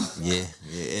though. Yeah.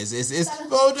 It's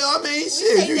well, I mean,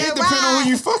 shit. You it depend on who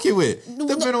you fucking with.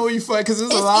 Depend on who you fuck, because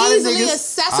there's a lot of niggas.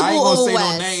 Accessible I ain't gonna say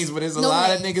west. no names, but there's a lot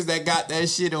of niggas that got that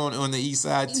shit on the east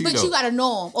side too. But though. you gotta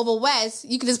know them. Over west,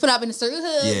 you can just put up in a certain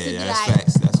hood. Yeah, that's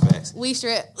facts. That's facts. We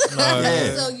strip.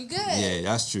 Yeah. So you good. Yeah,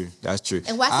 that's true. That's true.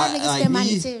 And west side niggas spend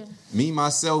money too. Me,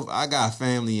 myself, I got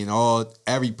family in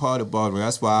every part of Baltimore.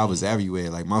 That's why I was everywhere.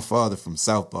 Like my father from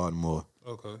South Baltimore.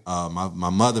 Okay. My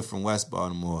mother from West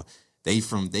Baltimore.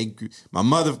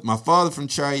 My father from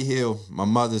Cherry Hill. My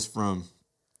mother's from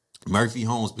Murphy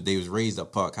Homes, but they was raised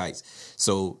up Park Heights.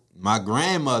 So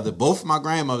both my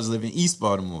grandmothers live in East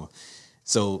Baltimore.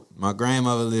 So my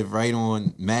grandmother lived right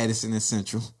on Madison and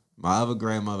Central. My other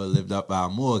grandmother lived up by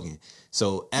Morgan.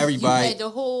 So everybody, you had the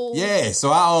whole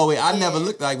So I never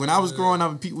looked like when I was growing up,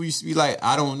 and people used to be like,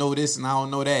 I don't know this and I don't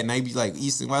know that, and they be like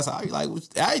East and West. I be like, well,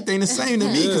 everything the same to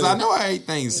me because I know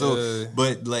everything. So,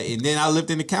 but like, and then I lived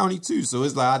in the county too, so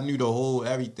it's like I knew the whole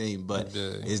everything. But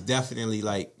it's definitely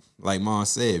like Mom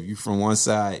said, if you from one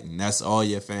side and that's all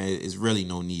your family, it's really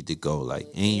no need to go. Like,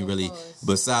 ain't really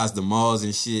besides the malls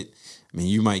and shit. I mean,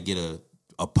 you might get a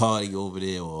party over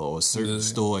there or a certain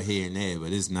store here and there,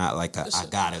 but it's not like I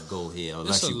gotta go here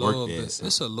unless you work there. So.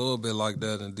 It's a little bit like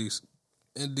that in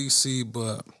DC,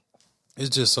 but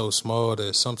it's just so small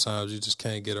that sometimes you just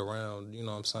can't get around, you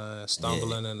know what I'm saying,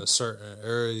 stumbling in a certain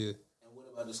area. And what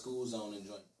about the school zone and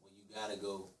joint where you gotta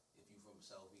go, if you from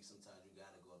Southeast, sometimes you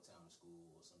gotta go uptown to school,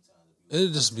 or sometimes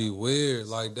it'd just be weird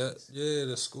like that. Yeah,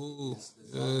 the school.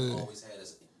 Always had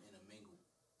us.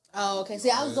 Oh, okay. See,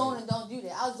 I was doing and don't do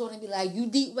that. I was doing and be like, you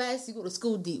deep west, you go to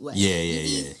school deep west.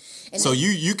 Yeah. So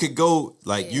you could go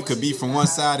you could be from one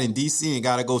side in DC and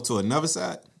gotta go to another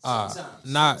side. You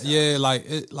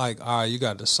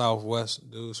got the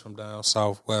Southwest dudes from down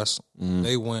Southwest.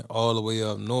 They went all the way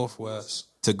up Northwest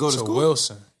to go to school?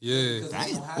 Wilson. Yeah,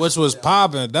 which was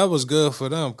popping. That was good for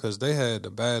them because they had the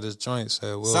baddest joints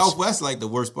at Wilson. Southwest like the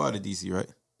worst part of DC, right?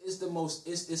 It's the most.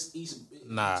 It's east.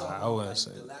 I wouldn't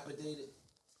say dilapidated.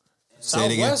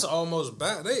 Southwest almost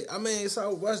back.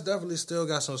 Southwest definitely still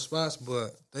got some spots,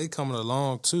 but they coming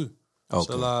along too. Okay.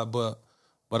 So,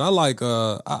 but I like.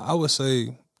 I would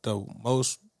say the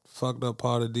most fucked up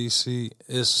part of DC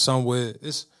is somewhere.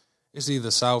 It's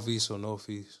either southeast or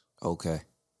northeast. Okay.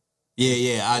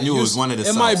 Yeah. I knew it was one of the.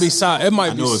 It might be south. It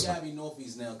might be. It's gotta be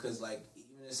northeast now because like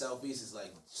even in southeast it's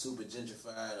like super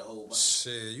gentrified. A whole bunch.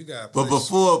 Shit, you got. But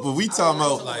we talking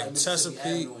about like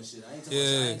Chesapeake. I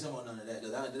ain't talking about none of that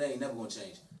because that ain't never gonna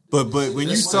change. But when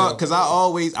you talk, because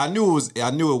I knew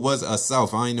it was a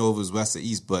south. I didn't know it was west or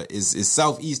east, but it's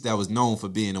southeast that was known for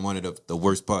being one of the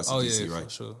worst parts of DC, right? For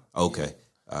sure. Okay.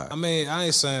 All right. I mean, I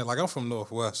ain't saying like I'm from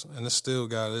Northwest, and it's still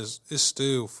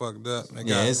fucked up.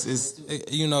 It's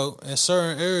you know, in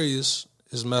certain areas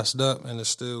it's messed up, and it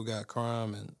still got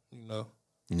crime and the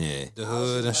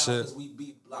hood and shit. We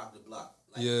beat block to block.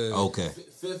 Like, Okay.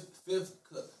 Fifth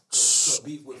could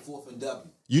beef with 4th and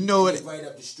W. You know what? Right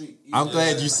up the street. I'm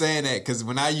glad you saying that because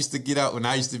when I used to get out, when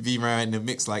I used to be around in the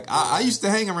mix, like I used to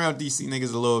hang around DC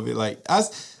niggas a little bit. Like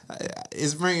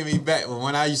it's bringing me back.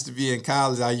 When I used to be in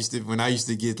college, when I used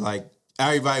to get like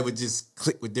everybody would just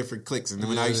click with different clicks. And then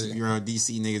when I used to be around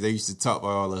DC niggas, they used to talk about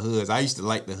all the hoods. I used to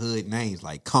like the hood names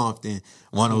like Compton,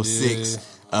 106.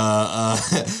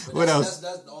 What else?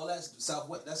 That's all that's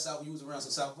Southwest. That's South. You was around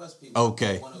some Southwest people.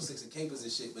 Okay. 106 and Capers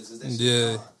and shit. But since that shit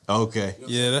Yeah. gone, Okay. you know what I'm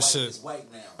Yeah, saying? that White shit. is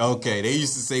white now. Okay. They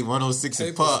used to say 106 and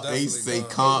Capers Park. They used to say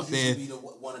definitely Capers used to be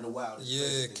Compton. one of the wildest. Yeah,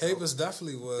 places. Capers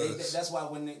definitely They, was. that's why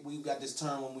when we got this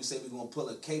term when we say we're gonna pull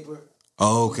a caper.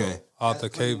 Oh, okay. Arthur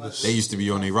that's pretty Capers. much- They used to be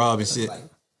on their robbing shit. Like,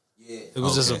 yeah. It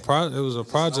was just Okay. it was a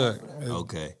project.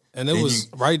 Okay. And it Then was you-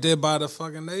 right there by the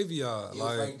fucking Navy Yard. It was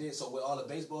right Like, there. So with all the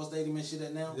baseball stadium and shit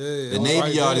at now. yeah. The it was Navy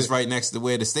right Yard there. is right next to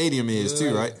where the stadium is too,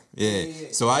 Yeah. right? Yeah. Yeah.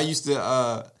 So I used to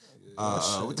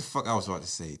what the fuck I was about to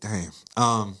say?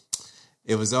 Damn.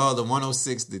 It was all the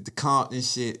 106, the Compton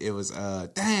shit. It was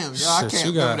damn, yo, I Shit, can't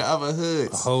you remember got the other A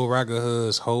hoods. whole rack of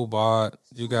hoods, Hobart.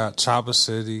 You got Chopper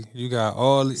City. You got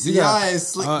all. You See, y'all got, had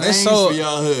slick it's names so- for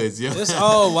y'all hoods, yo. It's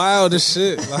all wild as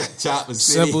shit. Like Chopper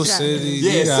City. Simple City.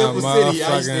 Yeah, you got Simple City.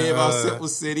 I used to hear about motherfucking, Simple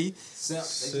City. Simp,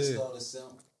 they just call it Simp.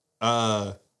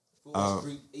 Uh,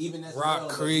 Creek, even as Rock well,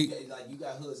 Creek. you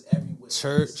got hoods everywhere.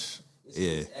 Church. It's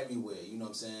Yeah. hoods everywhere. You know what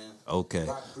I'm saying? Okay.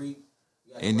 Rock Creek.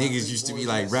 you got And the Rock niggas Creek used to be boys,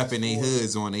 like you got repping their 64.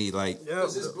 hoods on they like.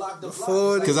 It's just block to block.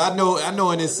 Before- It's Cause like I know in this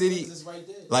all the city, hoods is right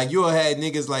there. like you'll had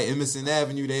niggas like Emerson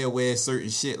Avenue, they'll wear certain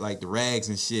shit like the rags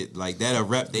and shit like that'll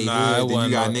rep they Nah, hood. it Then you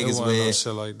wasn't got no, it niggas wasn't wear no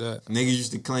shit like that. niggas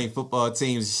used to claim football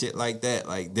teams and shit like that,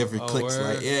 like different Oh, cliques,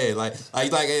 word? like yeah, like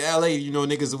in LA, you know,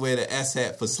 niggas would wear the S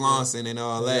hat for Slonson and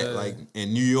all that. Yeah. Like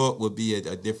in New York would be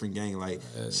a different gang, like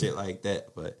shit like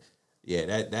that. But yeah,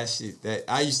 that shit that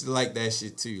I used to like that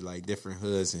shit too, like different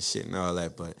hoods and shit and all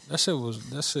that. But That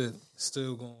shit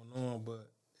still going on, but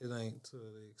it ain't to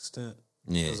the extent.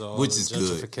 yeah, 'Cause of all which the is good.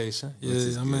 gentrification. Which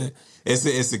is Yeah, I mean, good.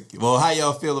 It's a well, how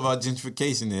y'all feel about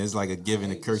gentrification? Then it's like a give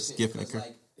and a curse, Shit, gift and a 'cause, curse.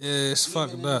 like, yeah, it's even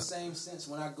fucked in up. the same sense,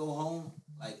 when I go home,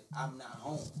 like I'm not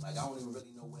home. Like I don't even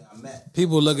really know where I'm at.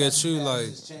 People look at you Habits like,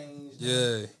 just changed.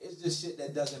 yeah. It's just shit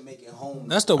that doesn't make it home.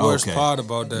 That's the worst Okay. part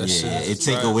about that Yeah, shit. it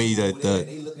take Right. away They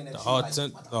the looking at you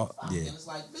authentic- like, what the fuck? yeah. And it's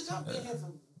like, bitch, I've been here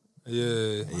for.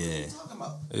 Yeah, What are Yeah. you talking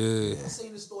about? yeah, I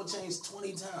seen the store change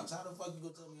 20 times. How the fuck you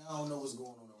gonna tell me I don't know what's going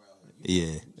on around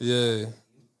here? Yeah, yeah.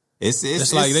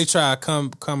 it's like they try to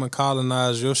come and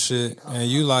colonize your shit, and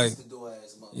you like, The door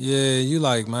ass mother. yeah, you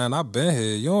like, man, I've been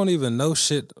here. You don't even know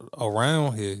shit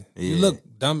around here. You Yeah. look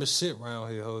dumb as shit around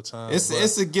here the whole time. It's but-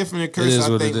 it's a gift and a curse. is I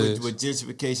what think it with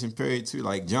gentrification period too.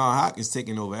 Like John Hopkins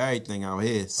taking over everything out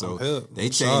here, so I'm hip. they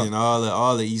I'm changing sharp.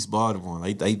 all the East Baltimore.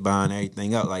 Like they buying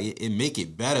everything up. Like it make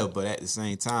it better, but at the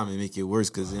same time it make it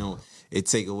worse because it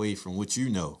take away from what you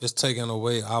know. it's taking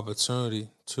away opportunity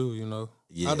too. You know.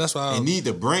 Yeah, That's why. they need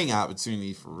to bring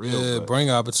opportunity for real. Yeah, but, bring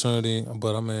opportunity,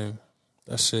 but I mean,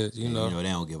 that shit, you know. they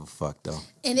don't give a fuck though.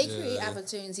 And they create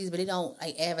opportunities, but they don't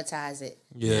like advertise it.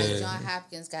 Yeah. Like John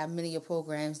Hopkins got many of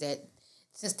programs that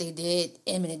since they did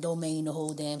eminent domain the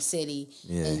whole damn city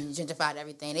Yeah. and gentrified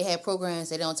everything. They have programs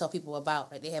they don't tell people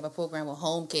about. Like they have a program with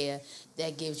home care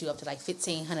that gives you up to like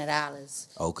 $1,500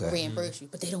 Okay. reimburse you,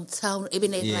 but they don't tell.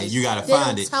 Even they Yeah, like, you gotta they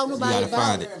find don't it. Tell You nobody gotta about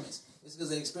find it. it. Experiments. It's because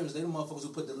they experiments. They the motherfuckers who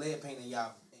put the lead paint in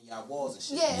y'all walls and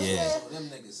shit. Yeah, Yeah. So them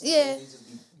niggas. Yeah. They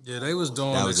just be, Yeah, they was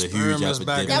doing That was a huge experiments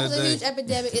back in That the was a day. huge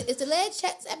epidemic. Is the lead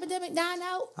checks epidemic dying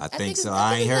out? I think so. it's-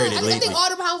 I ain't think heard it's it done. I think lately.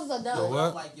 all the houses are done. What?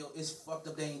 I'm like, yo, it's fucked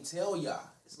up. They ain't tell y'all.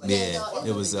 It's like, Yeah, fuck it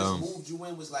them was, niggas moved you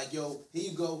in. Was like, yo,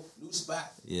 here you go, new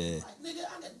spot. Yeah. Like, nigga,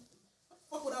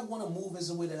 fuck would I want to move in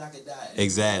somewhere that I could die at?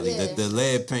 Exactly. Yeah. The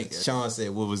lead paint. Sean said,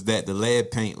 "What was that?" The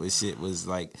lead paint was shit. Was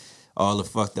like all the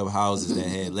fucked up houses that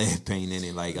had lead paint in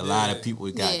it. Like a lot of people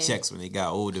got Yeah. checks when they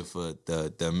got older for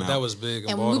the amount. That was big. In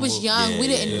And when we was Baltimore. young, we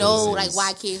Yeah, didn't yeah, know it was- like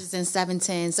why kids was in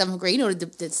 710, 7th grade. You know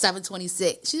the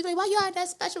 726. She's like, why y'all in that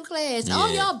special class? Oh,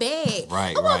 Yeah. y'all bad.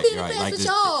 Right, I want right, to be in the right. class Like with the-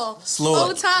 y'all. slower All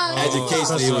the time.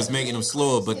 educationally, it was making them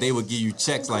slower, but they would give you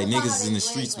checks. Like niggas in the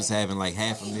streets was having like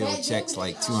 $500,000 checks,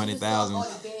 like 200,000. What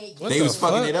They the was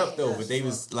fucking fuck? it up though, but they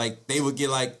was like they would get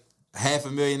like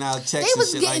 $500,000 checks They and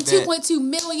was shit getting like that. 2.2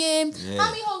 million. Yeah. How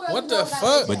many homegirls What you the know got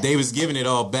fuck? But they was giving it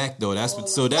all back though. That's what.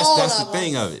 So that's All that's the of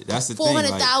thing them. of it. That's the thing. Like,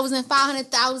 400,000,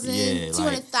 500,000, Yeah, like-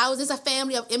 200,000. It's a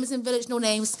family of Emerson Village, no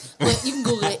names, but you can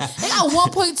Google it. They got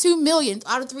 1.2 million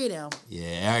out of 3 of them.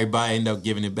 yeah, everybody end up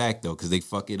giving it back though, because they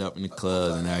fuck it up in the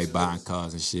clubs and everybody buying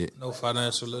cars and shit. No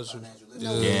financial literacy. Yeah,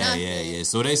 Nothing. yeah.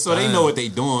 So they know what they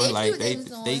doing. They Like knew they what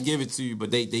they was they doing. give it to you, but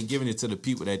they giving it to the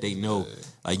people that they know.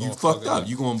 Like you Gonna fucked fuck it up, up.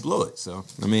 you gonna blow it. So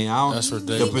I mean, I don't. That's The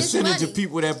ridiculous. percentage Money. of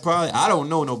people that probably I don't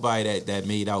know nobody that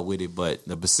made out with it, but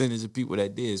the percentage of people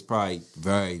that did is probably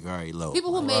very very low.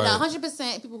 People who made Right. out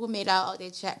 100%, people who made out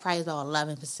their check probably about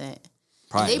 11%.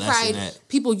 Probably They less probably than that.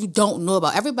 people you don't know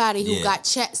about. Everybody who Yeah. got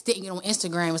chats didn't get on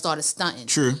Instagram and started stunting.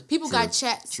 True, People true, got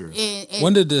chats. true. And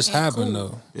When did this and happen cool.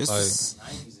 though? This Like, is-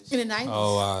 In the 90s. Oh,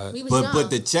 all right. We was but young. but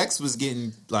the checks was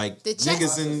getting like The checks-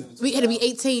 niggas in. we had to be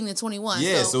 18 and 21.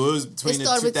 Yeah, so it was between the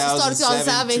started with- it started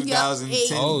 2007, 2007,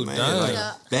 2010, Oh, man. damn. Like,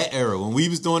 Yeah. that era when we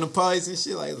was doing the parties and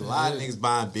shit, like a lot of niggas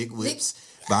buying big whips,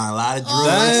 buying a lot of drugs.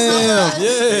 Damn,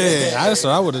 yeah. That's what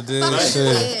I would have did. Fuck Shit.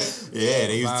 yeah. Yeah,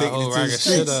 they was Buy a taking whole it to rack the of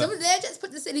streets. shit up. Some of that just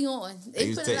put the city on. They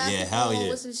used put to a lot take- yeah, of hell people on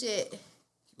yeah. with some shit.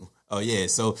 Oh yeah,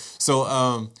 so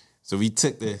we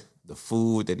took the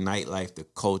food, the nightlife, the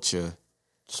culture.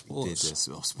 We did this.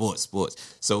 Well, sports.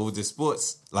 So with the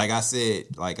sports, like I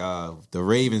said, like the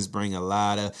Ravens bring a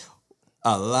lot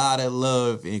of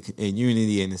love and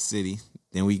unity in the city.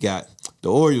 Then we got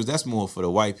the Orioles. That's more for the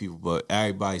white people, but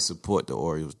everybody support the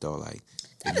Orioles though. Like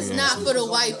That is not for the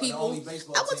white people. I went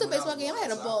to a baseball game. I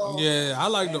had a ball. Yeah, I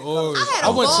like the Orioles. I had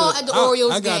a ball at the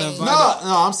Orioles I got game. invited.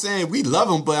 no, I'm saying we love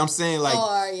them, but I'm saying like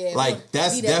Oh, yeah. like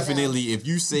that's Beat that definitely if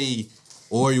you say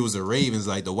Orioles or Ravens,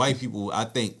 like the white people, I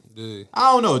think. Yeah.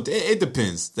 I don't know. It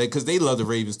depends because they love the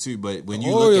Ravens too. But when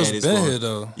you Orioles look at it, it's been going- here,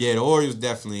 though. Yeah, the Orioles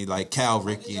definitely like Cal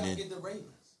Ripken Y'all and get the Ravens.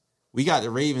 we got the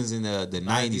Ravens in the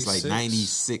 90s, like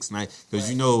 96, because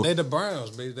you know. They the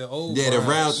Browns, baby. The old Yeah, the Browns.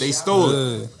 round they stole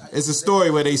Yeah. it. It's a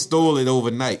story where they stole it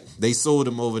overnight. They sold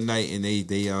them overnight, and they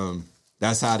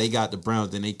that's how they got the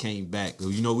Browns. Then they came back.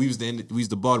 You know, we was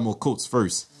the Baltimore Colts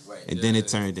first, and then it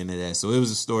turned into that. So it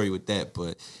was a story with that.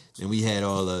 But then we had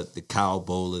all the cow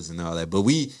bowlers and all that. But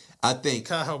I think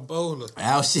Kyle Bowler.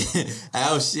 our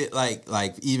shit,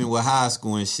 like even with high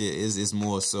school and shit, is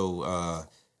more so.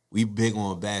 We big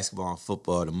on basketball and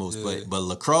football the most, Yeah. but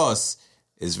lacrosse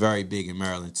is very big in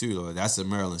Maryland too. Though that's a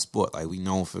Maryland sport. Like we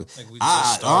known for. we just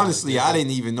I started, honestly, yeah. I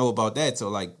didn't even know about that till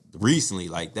like recently.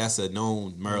 Like that's a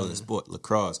known Maryland sport,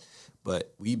 lacrosse.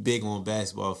 But we big on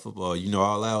basketball, football. You know,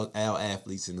 all our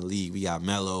athletes in the league. We got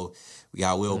Melo, we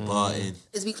got Will Barton.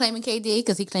 Is we claiming KD?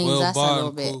 Because he claims Will us a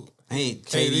little bit. Barton. Ain't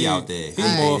KD out there. He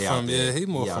Ain't more KD out from there. he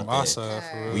more He from out our there. side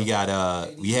for real. We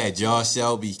got we had Josh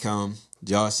Shelby come.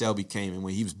 Josh Shelby came and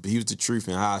when he was the truth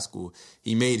in high school.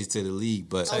 He made it to the league,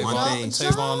 but one thing,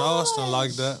 Tavon Austin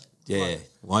like that. yeah,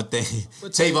 one thing.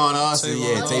 But Tavon Austin,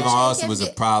 Tavon Tavon Austin. Austin was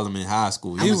a problem in high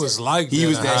school. He was like he that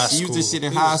was in that high he was the school. shit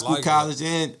in He high was school, like college,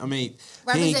 and I mean, he ain't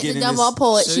Represent the getting Dunbar this.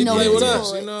 poets. Shit, You know he what play it with yeah. us,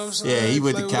 is. you know what I'm saying? Yeah, he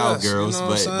with play the us, you know Cowgirls, what I'm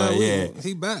but saying? yeah.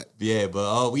 He back. Yeah,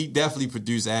 but we definitely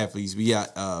produce athletes. We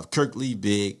got Kirk Lee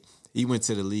Big. He went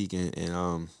to the league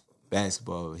in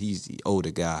basketball. He's the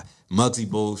older guy. Muggsy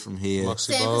Bogues from here.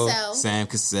 Muggsy Sam Bogues. Cassell. Sam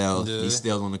Cassell. Yeah. He's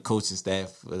still on the coaching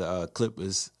staff for the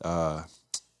Clippers.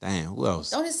 Damn, who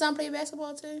else? Don't his son play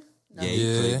basketball too? No. Yeah, he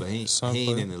Yeah, played, but he Sam ain't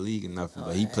played. in the league or nothing.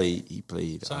 But he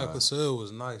played. Sam Cassell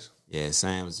was nice. Yeah,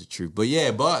 Sam was the truth. But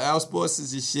yeah, but our sports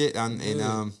is just shit,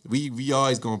 and we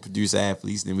always gonna produce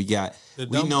athletes. Then we got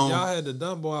Y'all had the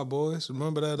Dunbar boys.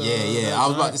 Remember that? Yeah. that I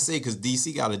was about giant? to say because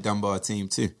DC got a Dunbar team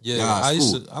too. Yeah,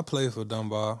 Y'all I played for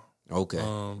Dunbar. Okay.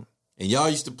 And y'all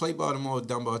used to play Baltimore with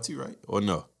Dunbar too, right? Or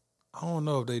no? I don't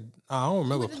know if they. I don't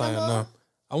remember went to playing Dunbar? them.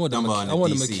 I went to Dunbar and I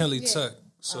went to DC. McKinley Yeah. Tech.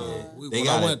 So They when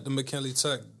got I it. went to McKinley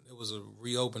Tech, it was a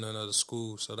reopening of the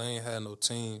school, so they ain't had no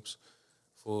teams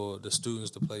for the students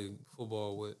to play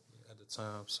football with at the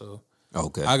time. So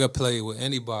Okay. I could play with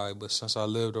anybody, but since I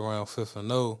lived around Fifth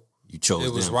and O, You chose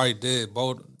it was them. right there.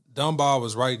 Dunbar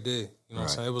was right there. You know what I'm Right.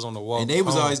 saying? It was on the wall. And they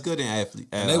was home. always good in athlete.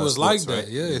 And they was like sports,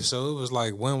 that, right? yeah. So it was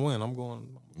like win-win. I'm going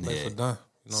to play Yeah. for Dunn.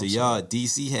 You know So what I'm y'all,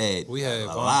 DC had We had a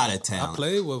lot of talent. I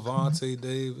played with Vontae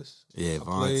Davis. Yeah, I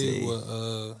played Vontae.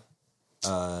 with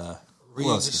Who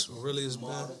else? Regis, really is bad.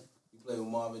 Marvin. You play with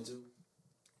Marvin too.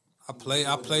 I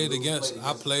played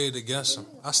against him.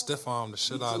 I stiff armed the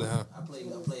shit out of him. I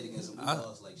played against him. We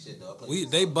lost like shit though. I played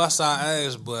against They bust our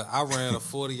ass, but I ran a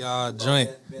 40-yard joint.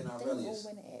 Ben Aurelius.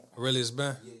 Really is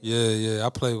bad. Yeah. I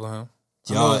played with him.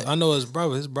 Y'all- I know his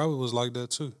brother. His brother was like that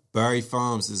too. Barry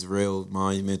Farms is real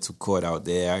monumental court out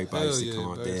there. Everybody used to Hell come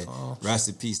yeah, out Barry there. Farms. Rest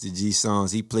in peace to G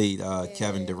Songs. He played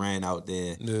Kevin Durant out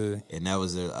there. Yeah. And that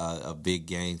was a big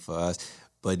game for us.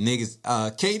 But niggas,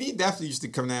 KD definitely used to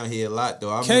come down here a lot though.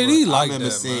 I remember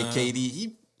that, seeing man.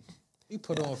 KD. He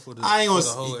put on for the, I ain't for gonna the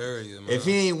whole say- area, man. If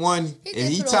he ain't one, He if did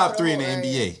he put on top for 3 the in the whole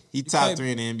NBA. area. He top came-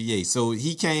 3 in the NBA. So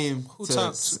he came Who to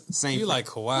top? St. You like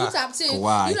Who Kawhi? top two?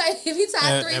 Kawhi. You like if he top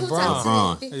And- three? and Who top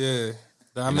Bron. two? Yeah.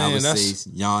 I And I mean, would that's say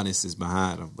Giannis is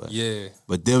behind him, but yeah.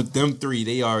 But them three,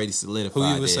 they already solidified. Who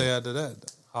you would there. say after that?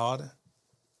 Harden.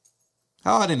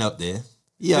 Harden up there.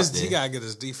 He up there. He gotta get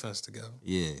his defense together.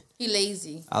 Yeah, He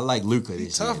lazy. I like Luca He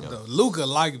this tough year though. though. Luka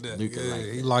like that. Luka yeah, like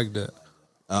he that. like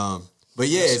that. But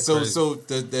yeah, That's so crazy. so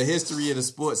the history of the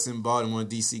sports in Baltimore and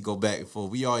DC go back and forth.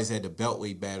 We always had the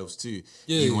Beltway battles too.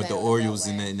 Yeah. Even with the Battle Orioles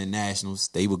Beltway. and the Nationals,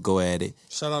 they would go at it.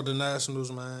 Shout out the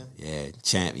Nationals, man. Yeah,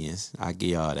 champions. I give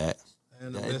y'all that.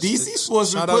 And the DC Mystics.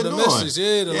 sports been Shout out putting the on. Mystics.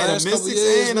 Yeah, the last the couple Mystics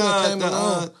years and when it came the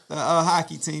along.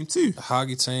 hockey team too.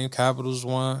 Hockey team, Capitals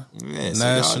won. Yeah, so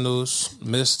Nationals,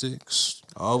 Mystics.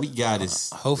 All we got is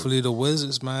Hopefully the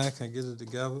Wizards, man, can get it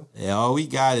together. all we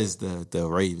got is the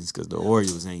Ravens because the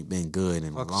Orioles ain't been good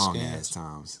in Fuck the long Skins. ass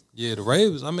times. Yeah, the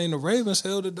Ravens. I mean, the Ravens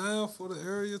held it down for the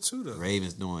area too, though.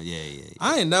 Ravens doing yeah.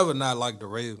 I ain't never not liked the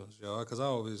Ravens, y'all, because I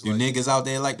always You like niggas out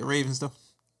there like the Ravens though?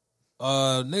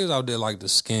 niggas out there like the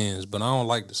Skins, but I don't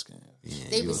like the Skins. Yeah,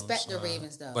 They you- respect the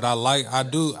Ravens though. But I'm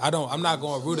not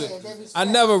going to root Yeah, it. they respect. I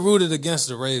never rooted against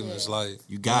the Ravens. Like,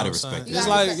 You gotta know what I'm respect saying? it. It's You gotta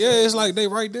like, respect yeah, it's like they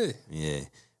right there. yeah.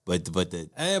 But the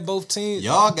And both teams.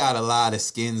 y'all got a lot of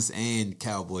Skins and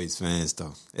Cowboys fans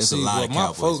though. It's See, a lot well, of my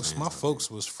Cowboys folks, fans. my out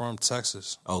folks was from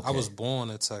Texas. Okay. I was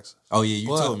born in Texas. there. Oh yeah, you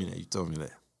But- told me that. You told me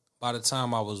that. By the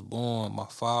time I was born, my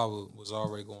father was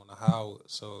already going to Howard.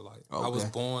 So like I was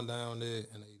Okay. born down there,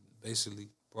 and they basically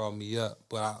brought me up.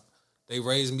 But they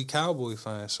raised me Cowboy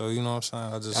fan. So you know what I'm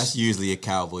saying. I just That's usually a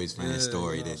Cowboys fan Yeah,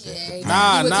 story. you know That, Yeah, that, you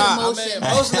Nah, with nah. I emotion. mean,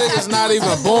 most niggas not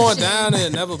even born down there,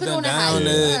 never Put been on the down hype.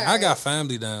 there. Yeah. I got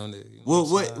family down there. You know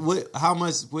what how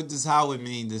much what does Howard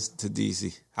mean this to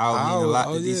DC? Howard mean a Howard, lot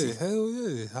oh to yeah, DC. hell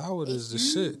yeah. Howard is the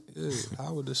shit. Yeah,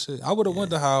 Howard the shit. I would have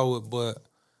went to Howard, but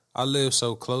I live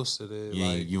so close to there. Yeah,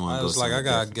 like, you wanna I go was like, I somewhere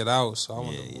gotta different. get out, so I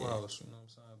went Yeah, to Blue yeah. House. You know what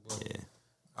I'm saying?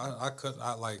 But Yeah,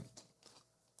 I like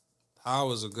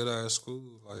Howard's a good ass school.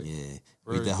 Like yeah.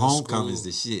 very The good homecoming's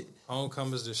school. the shit.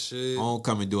 Homecoming's the shit.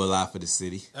 Homecoming do a lot for the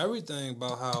city. Everything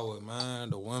about Howard,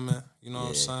 man. The women, you know what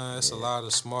I'm Yeah, saying? It's a lot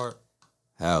of smart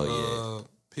Hell yeah.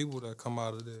 people that come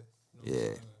out of there. You know what I'm Yeah.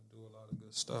 saying? Do a lot of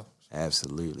good stuff.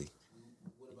 Absolutely.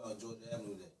 What about Georgia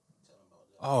Avenue Day? Tell them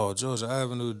about that. Oh, Georgia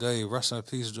Avenue Day. Rest in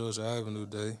peace, Georgia Avenue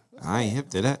Day. I ain't hip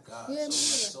to that. Yeah,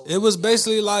 me It was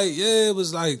basically like, yeah, it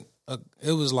was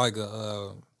like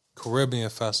a Caribbean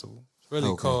festival. It's really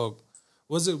Okay. called.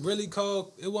 Was it really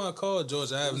called? It wasn't called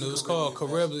Georgia Avenue. It was called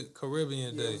Caribbean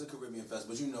Yeah, it Day. was a Caribbean fest,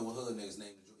 but you know what hood niggas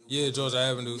named it. Yeah, Georgia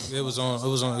Avenue. It was on.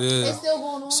 It's Yeah. still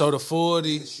going on. So the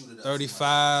 40,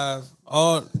 35,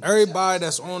 all everybody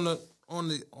that's on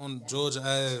Georgia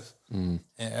Ave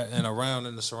and around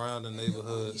in the surrounding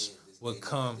neighborhoods would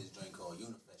come This drink called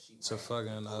Unifest. She to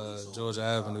fucking Georgia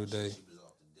Avenue Day,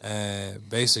 and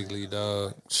basically,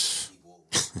 dog.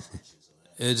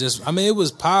 It just, I mean, it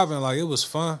was popping, like it was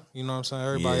fun. You know what I'm saying?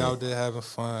 Everybody Yeah. out there having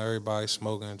fun. Everybody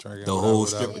smoking and drinking. The whatever, whole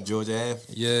whatever. strip of Georgia Ave.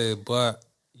 Yeah, but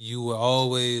you will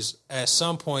always, at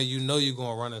some point, you know you're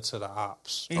gonna run into the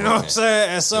ops. You know what I'm Okay. saying?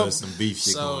 At So some, there's some beef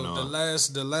shit so going on.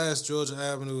 the last Georgia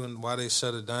Avenue and why they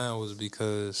shut it down was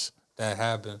because that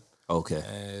happened, Okay.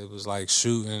 and it was like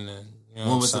shooting and you know When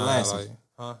what was the I'm last saying?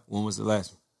 Like, When was the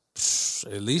last one?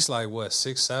 at least like what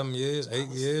 6, 7 years, 8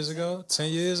 years ago,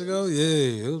 10 years ago.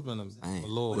 Yeah, it was been a Dang.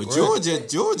 little. But break. Georgia had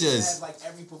is like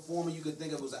every performer you could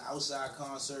think of was an outside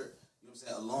concert. You know what I'm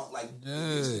saying? Along like Yeah.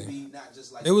 it used to be not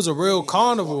just like It was a real Caribbean,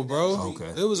 carnival, walking down the bro. street.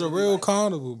 Okay. It was a real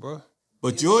carnival, bro.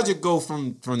 but Georgia go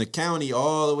from the county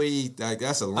all the way like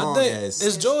that's a I long think ass.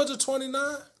 is Georgia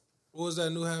 29, or is that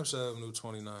New Hampshire Avenue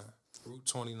 29, Route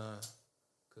 29?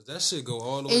 Because that shit go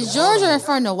all the way. Is to Georgia in Baltimore.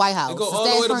 front of the White House? It go Is all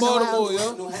that the way to in front of the White Baltimore,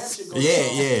 House? yo. New Hampshire go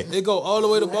Yeah. It go all the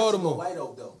way to New Hampshire go Baltimore. White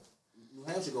Oak though. New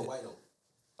Hampshire go White Oak.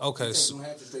 Okay, Take so, New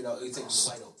Hampshire straight out. It takes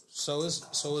White Oak. so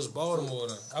it's Baltimore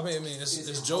then. I mean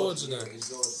it's Georgia Yeah, then. it's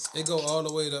Georgia. It go all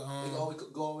the way to They go all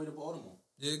the way to Baltimore.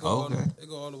 yeah, it go Okay. it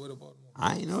go all the way to Baltimore.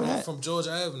 I ain't know that. From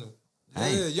Georgia Avenue.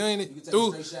 Dang. Yeah, you ain't can take through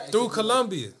a straight shot and through take it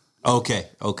Columbia.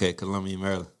 Okay, Columbia,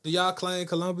 Maryland. Do y'all claim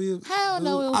Columbia? Hell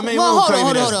no. I mean, well, we don't hold claim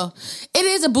on, it hold on. It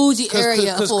is a bougie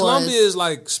area Because for Columbia us. is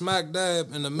like smack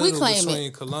dab in the middle claim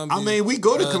between Columbia. I mean, we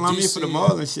go to Columbia DC. for the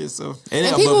mall and shit. So And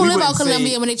but people we live wouldn't out Columbia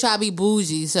say- when they try to be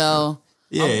bougie, so.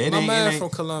 Yeah, it My ain't. man It ain't from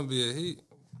Columbia, he.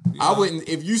 I wouldn't.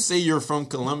 If you say you're from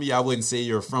Columbia, I wouldn't say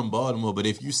you're from Baltimore. But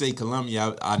if you say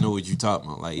Columbia, I know what you're talking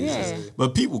about. Like, it's Yeah. just,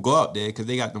 but people go up there because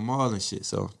they got the mall and shit.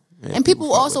 So, yeah, And people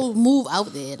fuck also with move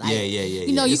out there. Like, Yeah.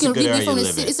 You know, Yeah. you It's a can good be area from to the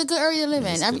live city. in. It's a good area to live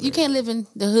in. It's a I mean, good you can't live in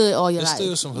the hood all your There's life.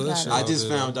 still some You hood gotta- shit. I just out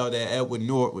there, found out that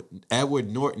Edward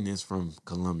Norton is from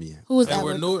Columbia. Who is Edward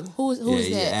Edward Norton? Who Yeah, is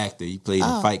he's an that? actor. He played in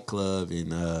Oh. Fight Club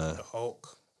and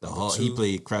Hulk. the Hulk. He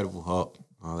played Incredible Hulk,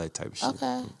 all that type of shit.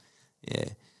 Okay. Yeah,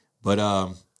 but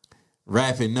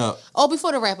wrapping up. Oh,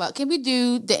 before the wrap up, can we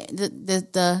do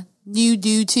the You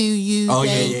do too. You. Oh,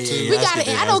 they. yeah. We That's got it.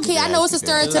 good, I don't that's care. good, I know it's a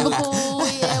that's good.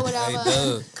 stereotypical, whatever,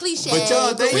 Doug. cliche. But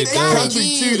y'all, they we They gotta country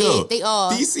do too, though. it. They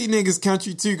are. DC niggas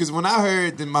country too, because when I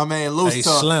heard that my man Los Hey,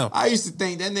 talk, Slim. I used to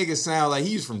think that nigga sound like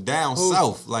he was from down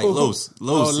south, like Los.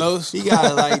 Oh, Los. He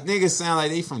got like niggas sound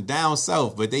like they from down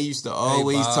south, but they used to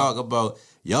always Bob. talk about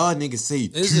y'all niggas say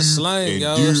It's just slang, and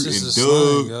yo. dude It's just and a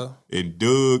slang, Doug yo. and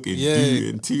Doug and Yeah.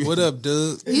 dude and two. What up,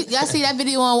 dude? Y'all see that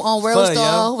video on World Fun,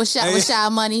 Star yo. with Shy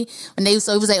Money when they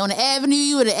so it was like on the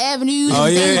avenue or the avenue. Oh,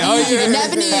 and yeah. Oh, you yeah.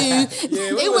 never knew. Yeah,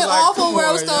 They we was went like, off come on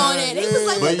World on, Star on yeah, that. They was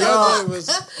like, But what the y'all,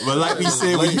 fuck? but like we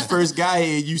said when you first got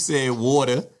here, you said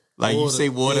water. Like you Water. say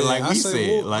water, Yeah, like I we say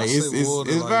said. wa- Like I it's say it's water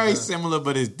it's like very that. similar,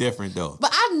 but it's different though. But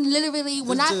I literally,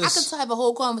 when I could just- have a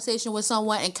whole conversation with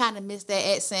someone and kind of miss that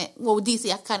accent. Well, with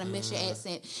DC, I kind of miss your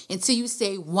accent until you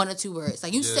say one or two words.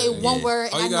 Like you say one Yeah. word,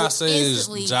 All and you I know gotta say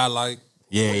instantly. is Ja like,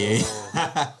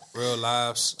 Yeah. real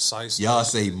lives, size. Y'all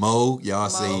say Mo, y'all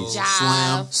say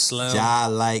Jive. Slim. Ja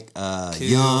like Kill.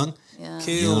 Young. Yeah.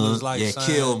 Kill Young. is like yeah, saying-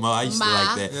 Kill Mo. I used to Ma.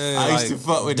 like that. Yeah, I used to like,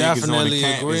 fuck with niggas on the definitely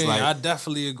campus. agree. Like, I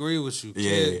definitely agree with you.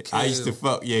 yeah, I used to Kill.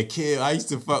 fuck. Yeah, Kill. I used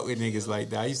to fuck with niggas like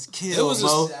that. I used to kill It was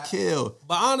Mo. just- Kill.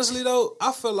 But honestly though,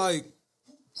 I feel like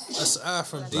aside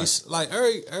from DC, like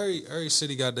every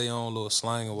city got their own little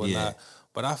slang or whatnot. Yeah.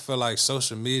 But I feel like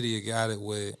social media got it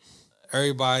with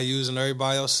everybody using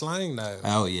everybody else slang now.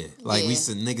 Oh yeah, like we Yeah.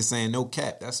 said, niggas saying no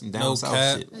cap. That's some down No south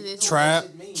cap, shit.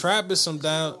 trap is some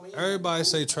down. Everybody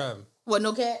say trap. What,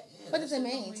 no cat? What does it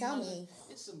mean? Tell me.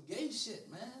 It's some gay shit,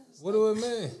 man. It's What do it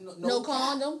mean? No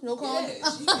condom? No condom?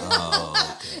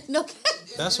 Yes, No cat?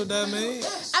 That's what that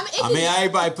means. I mean, it I can- mean,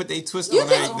 everybody put their twist you on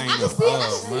can, everything I can though. see, I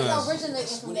can see man. the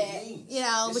originating from that. You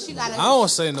know, but you gotta. I don't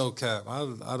say no cap. I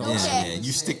don't. No Yeah, cap. yeah,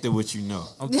 you stick to what you know.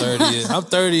 I'm 30 years. I'm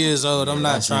 30 years old. I'm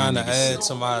not that's trying to young niggas. add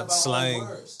to my slang.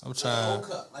 I'm O trying.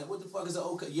 cup. Like what the fuck is an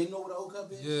O cup? You know what an O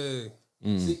cup is? Yeah.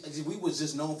 See, we was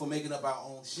just known for making up our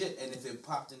own shit, and if it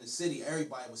popped in the city,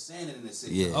 everybody was saying it in the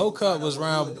city. Yeah. O Cup was Find out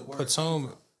around what the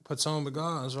word Potomac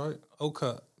Gardens, right? O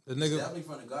Cup. The nigga, Definitely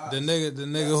from the guys. the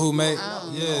nigga who made.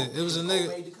 Yeah, it was a nigga.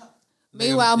 Made the cup.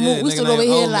 Meanwhile, Yeah, we nigga still over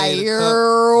named here O like, made the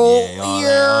yo, Yeah,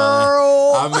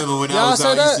 all that. I remember when I Y'all was say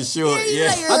out that? East Shore.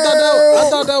 Yeah. I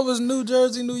thought that was New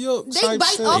Jersey, New York. They type bite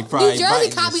shit. off. They probably New Jersey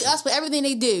biting copy this us for everything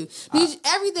they do.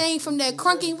 Everything from that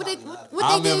crunking. What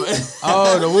I they do? remember.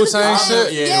 Oh, the Wu Tang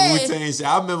shit. Yeah, Yeah. the Wu-Tang shit.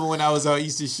 I remember when I was out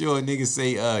Eastern Shore, niggas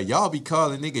say, y'all be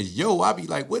calling niggas yo. I be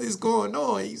like, what is going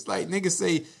on? He's like, niggas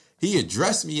say, he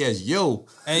addressed me as yo.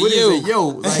 Hey, What is yo. a yo?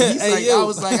 Like, he's Hey, like, yo.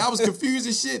 I was confused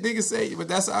as shit. Niggas say, but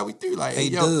that's how we do. Like, hey, Hey,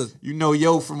 yo, Doug. you know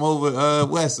yo from over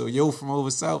west or yo from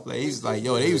over south. Like, he was like,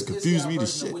 yo, they was confused me to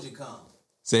shit.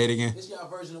 Say it again. It's y'all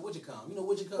version of Witchcom. You know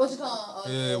Witchcom? What you call?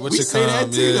 Yeah, what We you say that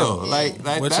come? too Yeah. though. Like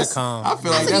What you that's, come? I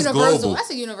feel like That's a that's universal. global. That's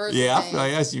a universal. Yeah, I thing. feel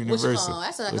like that's What you universal. call?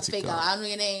 That's like a What you fake call? out. I don't know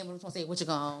your name, but I'm gonna say what you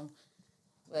call.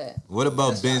 But What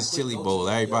about Ben's Chili Bowl?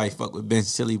 Everybody fuck with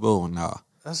Ben's Chili Bowl? Nah.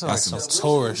 That's like some some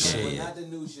tourist Yeah, shit. but not the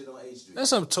new shit on H Street. That's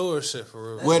some tourist shit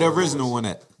for real. Where the original one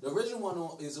at? The original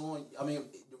one is on. I mean,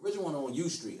 the original one on U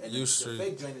Street, and U the Street.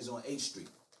 fake joint is on H Street.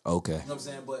 Okay. You know what I'm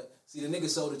saying? But see, the nigga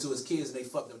sold it to his kids, and they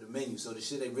fucked up the menu, so the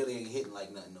shit they really ain't hitting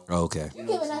like nothing. No. more. Okay. you're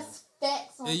giving us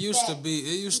facts on It used to facts. be.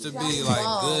 It used to be Dropping like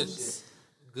bombs.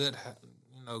 good,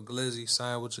 you know, glizzy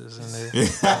sandwiches in there,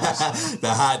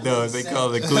 The hot dogs, they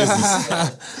call it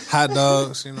glizzy. hot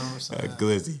dogs. You know what I'm saying?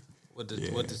 Glizzy.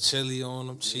 With the chili on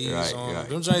them, cheese Right, on them. right.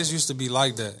 Them joints used to be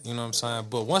like that. You know what I'm saying?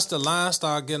 But once the line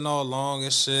started getting all long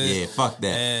and shit, Yeah, fuck that.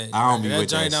 And I don't be with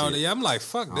joint that down shit. there, I'm like,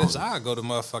 fuck this. I go to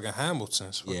motherfucking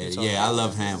Hamilton's. What Yeah, you talking yeah, I about?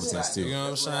 love Hamilton's You too. know what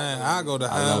I'm saying? I go to I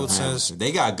love Hamilton's. Hamilton.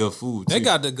 They got good food too. They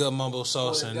got the good mumbo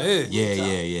sauce in there.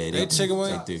 Yeah. They chicken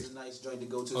wing? They It's do. a nice joint to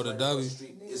go to. Oh, the right W. across the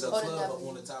street. It's a club up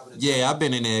on the top of the. Yeah, I've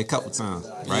been in there a couple times.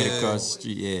 Right Yeah. across the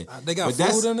street, yeah. They got But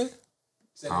that's- food in it?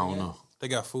 Say I that don't again? know. They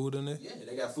got food in it? Yeah,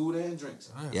 they got food and drinks.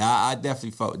 Yeah, I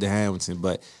definitely fuck with the Hamilton,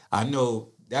 but I know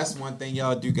that's one thing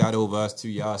y'all do got over us too.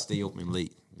 Y'all stay open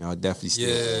late. Y'all definitely stay.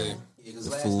 Yeah. Yeah, because The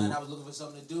last food. night I was looking for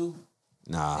something to do,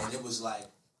 Nah, and it was like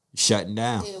shutting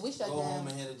down. Yeah, we shut go home down.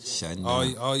 and hit a gym. Shutting All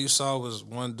down. all you saw was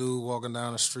one dude walking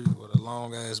down the street with a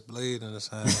long ass blade in his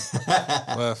hand.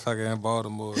 Motherfucker in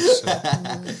Baltimore.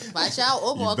 And shit. Watch out,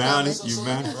 Omar You bound coming. it? You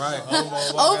bound it? Right,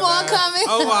 Omar coming.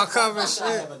 Omar coming I shit.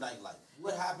 have a night like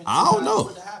what happened? I don't know.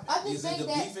 What happened? I just Is it think the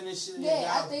that beefing and shit?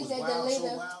 yeah, I think that the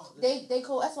later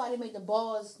that's why they made the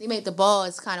bars. They made the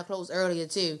bars kind of close earlier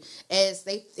too, as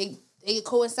they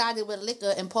coincided with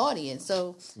liquor and partying.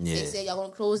 So Yeah. they said y'all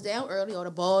gonna close down early, or the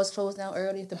bars close down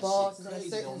early if the bars is in a Crazy,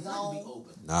 certain don't nothing be zone.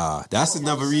 open. Nah, that's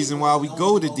another reason why we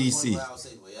go to DC.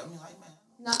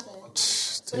 Nothing.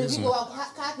 But if you go out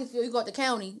Cockeysville, you go out the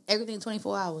county, everything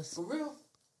 24 hours. For real?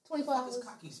 24 hours.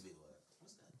 Cockeysville.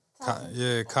 What's that?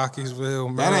 Yeah,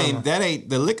 Cockeysville. That ain't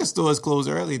the liquor stores close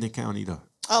early in the county though.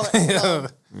 Oh, Yeah.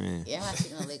 yeah, I'm not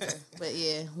taking no liquor. But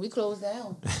yeah, we closed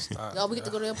down. Y'all, we get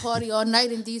to go to a party all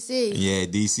night in DC. Yeah,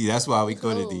 DC. That's why we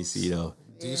go to DC though.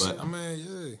 DC, I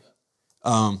mean,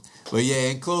 yeah. But yeah,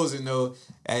 in closing though,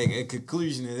 a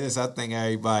conclusion of this, I think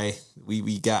everybody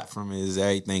we got from it is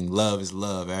everything. Love is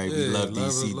love. We love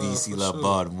DC. DC love sure.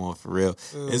 Baltimore for real.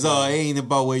 It's all. It ain't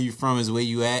about where you from. It's where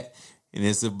you at, and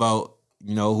it's about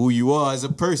who you are as a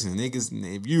person. Niggas,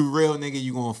 if you real nigga,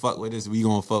 you gonna fuck with us. We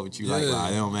gonna fuck with you. Like, wow,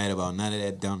 it don't matter about none of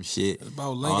that dumb shit. It's about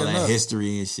all linking that up.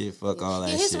 history and shit. Fuck all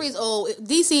that shit. History's old.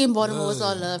 DC and Baltimore is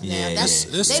all love now. Yeah, That's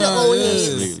It's they time, the old yeah. heads.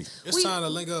 Absolutely. It's time to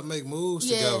link up, make moves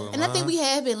Yeah, together. and I think we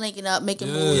have been linking up, making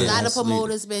Yeah. moves. A Yeah, lot of absolutely.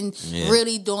 promoters been Yeah.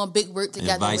 really doing big work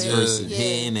together. And vice with- versa. Yeah.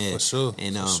 Here and there. For sure,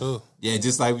 And for sure. yeah,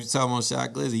 just like we talking about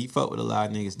Shot Glizzy, he fuck with a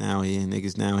lot of niggas down here, and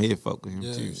niggas down here fuck with him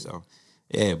Yeah. too. So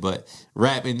yeah, but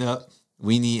wrapping up,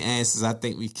 we need answers. I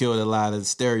think we killed a lot of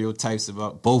stereotypes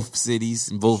about both cities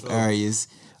and both areas.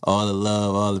 All the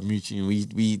love, all the mutual. We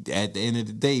at the end of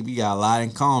the day, we got a lot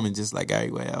in common, just like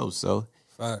everywhere else. So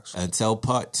Facts. until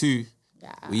part 2,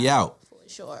 Yeah, we out. for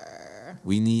sure.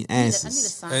 We need I need a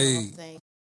answers. sign Hey. off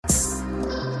thing.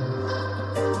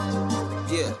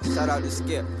 Yeah, shout out to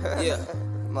Skip. Yeah,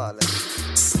 Marlon.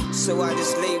 So I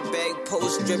just lay back,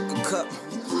 post, drip a cup.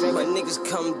 My niggas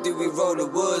come through, we roll the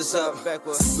woods up.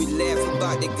 We laugh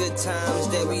about the good times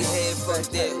that we had. Fuck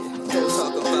that, don't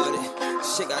talk about it.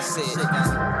 Shit, I said.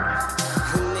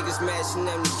 Niggas mashing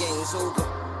them, the game's over.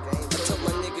 I told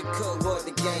my nigga cut what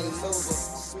the game's over.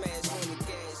 Smash on the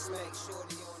gas, smack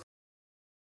shorty on